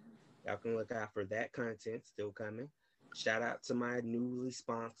 community. Y'all can look out for that content still coming. Shout out to my newly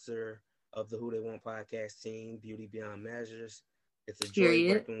sponsor of the Who They Want podcast team, Beauty Beyond Measures. It's a joy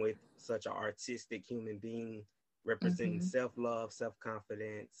working with such an artistic human being representing self-love,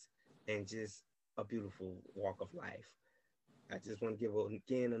 self-confidence, and just a beautiful walk of life. I just want to give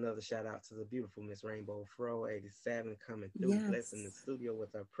again another shout out to the beautiful Miss Rainbow Fro 87 coming through, blessing the studio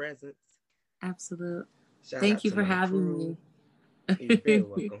with her presence. Absolute. Shout Thank out you to for my having crew. me. You're very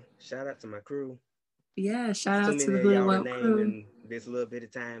welcome. Shout out to my crew. Yeah, shout Too out to many the of Who They y'all to Want name crew. in this little bit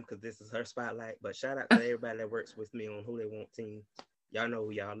of time because this is her spotlight. But shout out to everybody that works with me on Who They Want team. Y'all know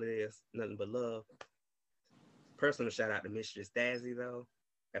who y'all is. Nothing but love. Personal shout out to Mistress Dazzy though.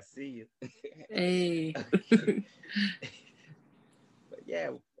 I see you. Hey. But yeah,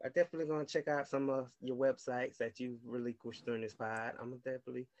 I definitely gonna check out some of your websites that you relinquished during this pod. I'm gonna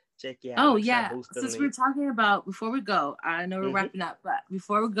definitely check you out. Oh yeah. Since we're talking about, before we go, I know we're wrapping up, but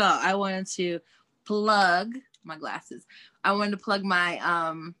before we go, I wanted to plug my glasses. I wanted to plug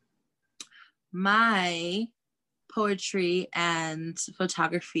my my poetry and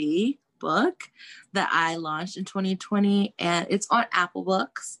photography book that I launched in 2020, and it's on Apple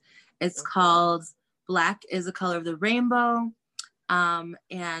Books. It's called Black is the Color of the Rainbow.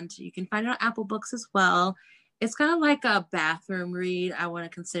 And you can find it on Apple Books as well. It's kind of like a bathroom read. I want to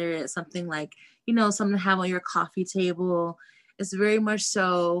consider it something like, something to have on your coffee table. It's very much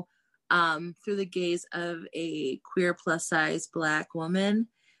so through the gaze of a queer plus size Black woman.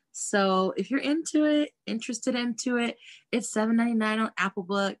 So if you're interested into it, it's $7.99 on Apple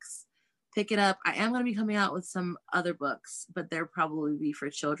Books. Pick it up. I am going to be coming out with some other books, but they'll probably be for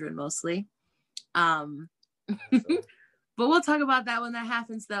children mostly. Awesome. But we'll talk about that when that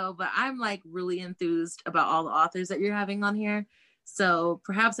happens, though. But I'm like really enthused about all the authors that you're having on here. So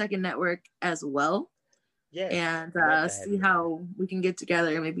perhaps I can network as well. Yes, and see how we can get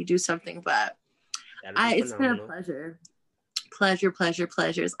together and maybe do something. But it's been a pleasure.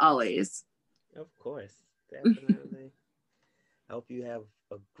 Pleasure as always. Of course. Definitely. I hope you have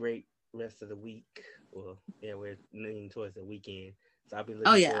a great rest of the week. Well, yeah, we're leaning towards the weekend. So I'll be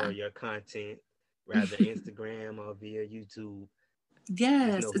looking for your content, rather Instagram or via YouTube.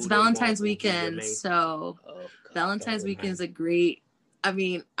 Yes, it's Valentine's weekend. So Valentine's weekend is a great, I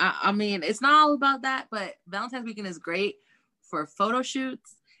mean, it's not all about that, but Valentine's weekend is great for photo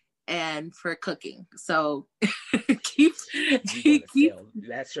shoots and for cooking. So keep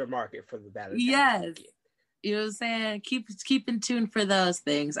that's your market for the Valentine's weekend. You know what I'm saying? Keep in tune for those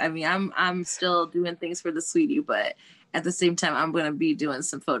things. I mean, I'm still doing things for the sweetie, but at the same time, I'm gonna be doing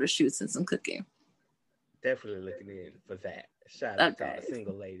some photo shoots and some cooking. Definitely looking in for that. Shout out to all the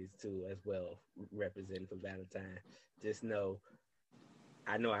single ladies too, as well, representing for Valentine. Just know,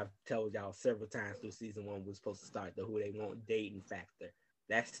 I know I've told y'all several times through season 1 we're supposed to start the Who They Want dating factor.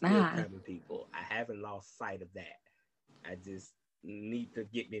 That's still coming, people. I haven't lost sight of that. I just need to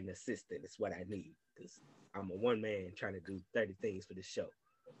get me an assistant. It's what I need because I'm a one man trying to do 30 things for the show.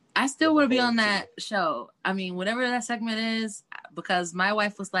 I still want to be on that show. I mean, whatever that segment is, because my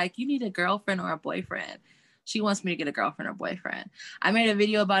wife was like, you need a girlfriend or a boyfriend. She wants me to get a girlfriend or boyfriend. I made a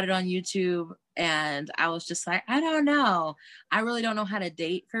video about it on YouTube, and I was just like, I don't know. I really don't know how to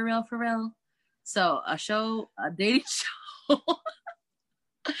date for real. So a dating show.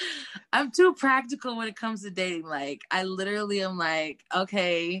 I'm too practical when it comes to dating. Like, I literally am like,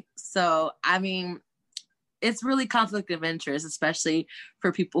 okay, so, I mean, it's really conflict of interest, especially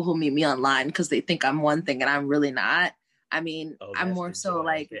for people who meet me online because they think I'm one thing and I'm really not. I mean, I'm more so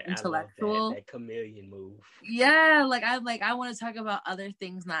like intellectual. That chameleon move. Yeah, I want to talk about other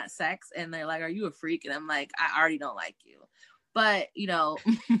things, not sex. And they're like, "Are you a freak?" And I'm like, "I already don't like you." But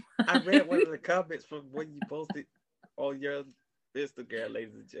I read one of the comments from when you posted on your Instagram,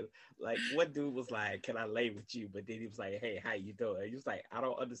 ladies and gentlemen. Like, one dude was like, "Can I lay with you?" But then he was like, "Hey, how you doing?" He was like, "I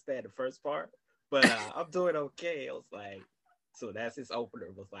don't understand the first part, but I'm doing okay." I was like, so that's his opener.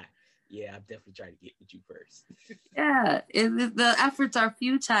 Was like, yeah, I'm definitely trying to get with you first. Yeah, the efforts are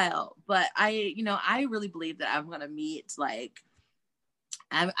futile, but I really believe that I'm gonna meet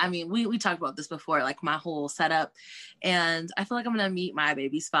I mean, we talked about this before, like my whole setup, and I feel like I'm gonna meet my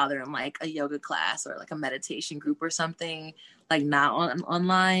baby's father in like a yoga class or like a meditation group or something, like not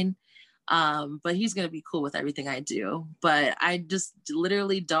online. But he's gonna be cool with everything I do. But I just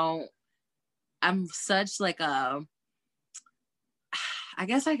literally don't. I'm such like a. I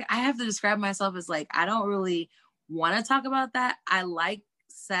guess I have to describe myself as like, I don't really want to talk about that. I like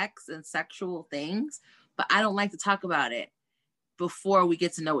sex and sexual things, but I don't like to talk about it before we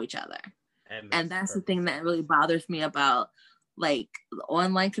get to know each other. And that's the thing that really bothers me about like the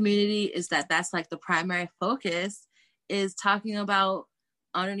online community, is that that's like the primary focus, is talking about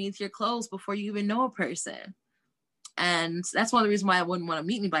underneath your clothes before you even know a person. And that's one of the reasons why I wouldn't want to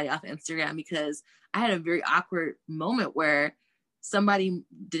meet anybody off Instagram, because I had a very awkward moment where somebody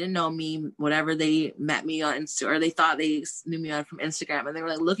didn't know me, whatever, they met me on Insta, or they thought they knew me from Instagram, and they were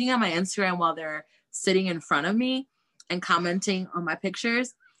like looking at my Instagram while they're sitting in front of me and commenting on my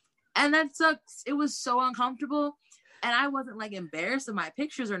pictures. And that sucks. It was so uncomfortable. And I wasn't like embarrassed of my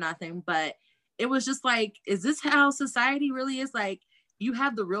pictures or nothing, but it was just like, is this how society really is? Like, you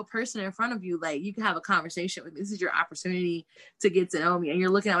have the real person in front of you. Like, you can have a conversation with me. This is your opportunity to get to know me. And you're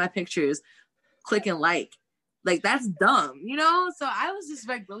looking at my pictures, clicking like that's dumb, you know? So I was just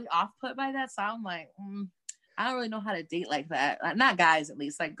like really off put by that. So I'm like, I don't really know how to date like that. Not guys, at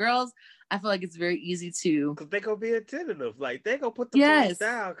least. Like girls, I feel like it's very easy to. Because they gonna be attentive. Like, they gonna put the phone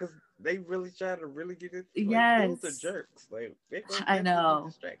down because they really try to really get it. Like, those are jerks. Like, I know.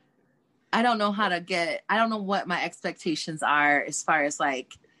 I don't know how to get. I don't know what my expectations are as far as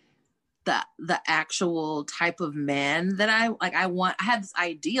like the actual type of man that I like. I want. I have this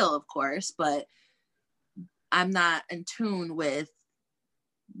ideal, of course, but I'm not in tune with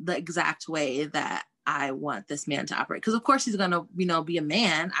the exact way that I want this man to operate. Because of course he's gonna, be a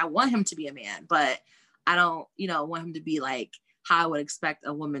man. I want him to be a man, but I don't, want him to be like how I would expect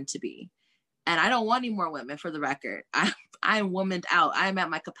a woman to be. And I don't want any more women, for the record. I'm womaned out. I'm at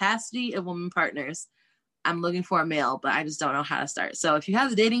my capacity of woman partners. I'm looking for a male, but I just don't know how to start. So if you have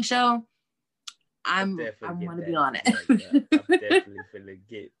the dating show, I want to be on it. I'm definitely finna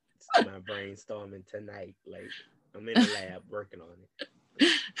get my brainstorming tonight. Like, I'm in the lab working on it.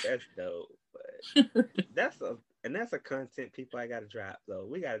 That's dope. But that's a content people I gotta drop though.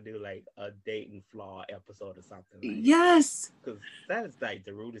 We gotta do like a dating flaw episode or something like that. Yes. Because that is like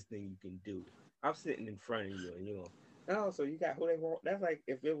the rudest thing you can do. I'm sitting in front of you and oh, so you got Who They Want. That's like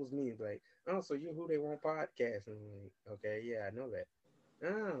if it was me, it's like, oh, so you're Who They Want podcast. And I'm like, okay, yeah, I know that.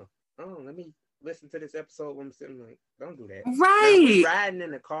 Oh, let me listen to this episode when I'm sitting. Like, don't do that. Right. Now, if we're riding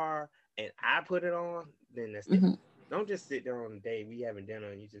in the car and I put it on, then that's different. Don't just sit there on the day we having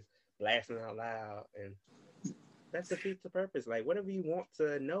dinner and you just blasting out loud, and that defeats the purpose. Like, whatever you want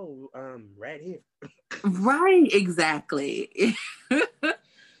to know, right here. Right, exactly.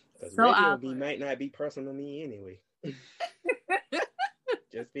 Because radio might not be personal to me anyway.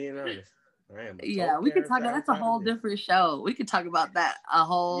 Just being honest. We could talk. That's a whole different show. We could talk about that a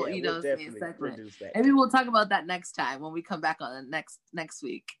whole, segment. Maybe we'll talk about that next time when we come back on the next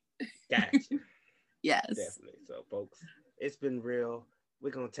week. Gotcha. Yes. Definitely. So, folks, it's been real.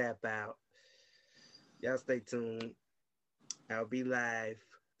 We're gonna tap out. Y'all stay tuned. I'll be live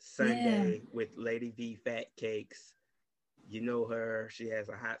Sunday with Lady V Fat Cakes. You know her. She has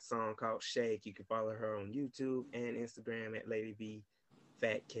a hot song called Shake. You can follow her on YouTube and Instagram at Lady V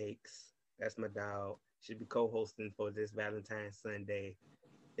Fat Cakes. That's my dog. She'll be co-hosting for this Valentine's Sunday.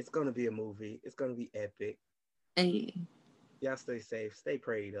 It's gonna be a movie. It's gonna be epic. Hey. Y'all stay safe. Stay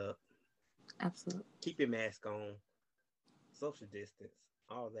prayed up. Absolutely. Keep your mask on. Social distance.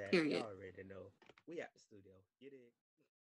 All that. Period. Y'all already know. We at the studio. Get it.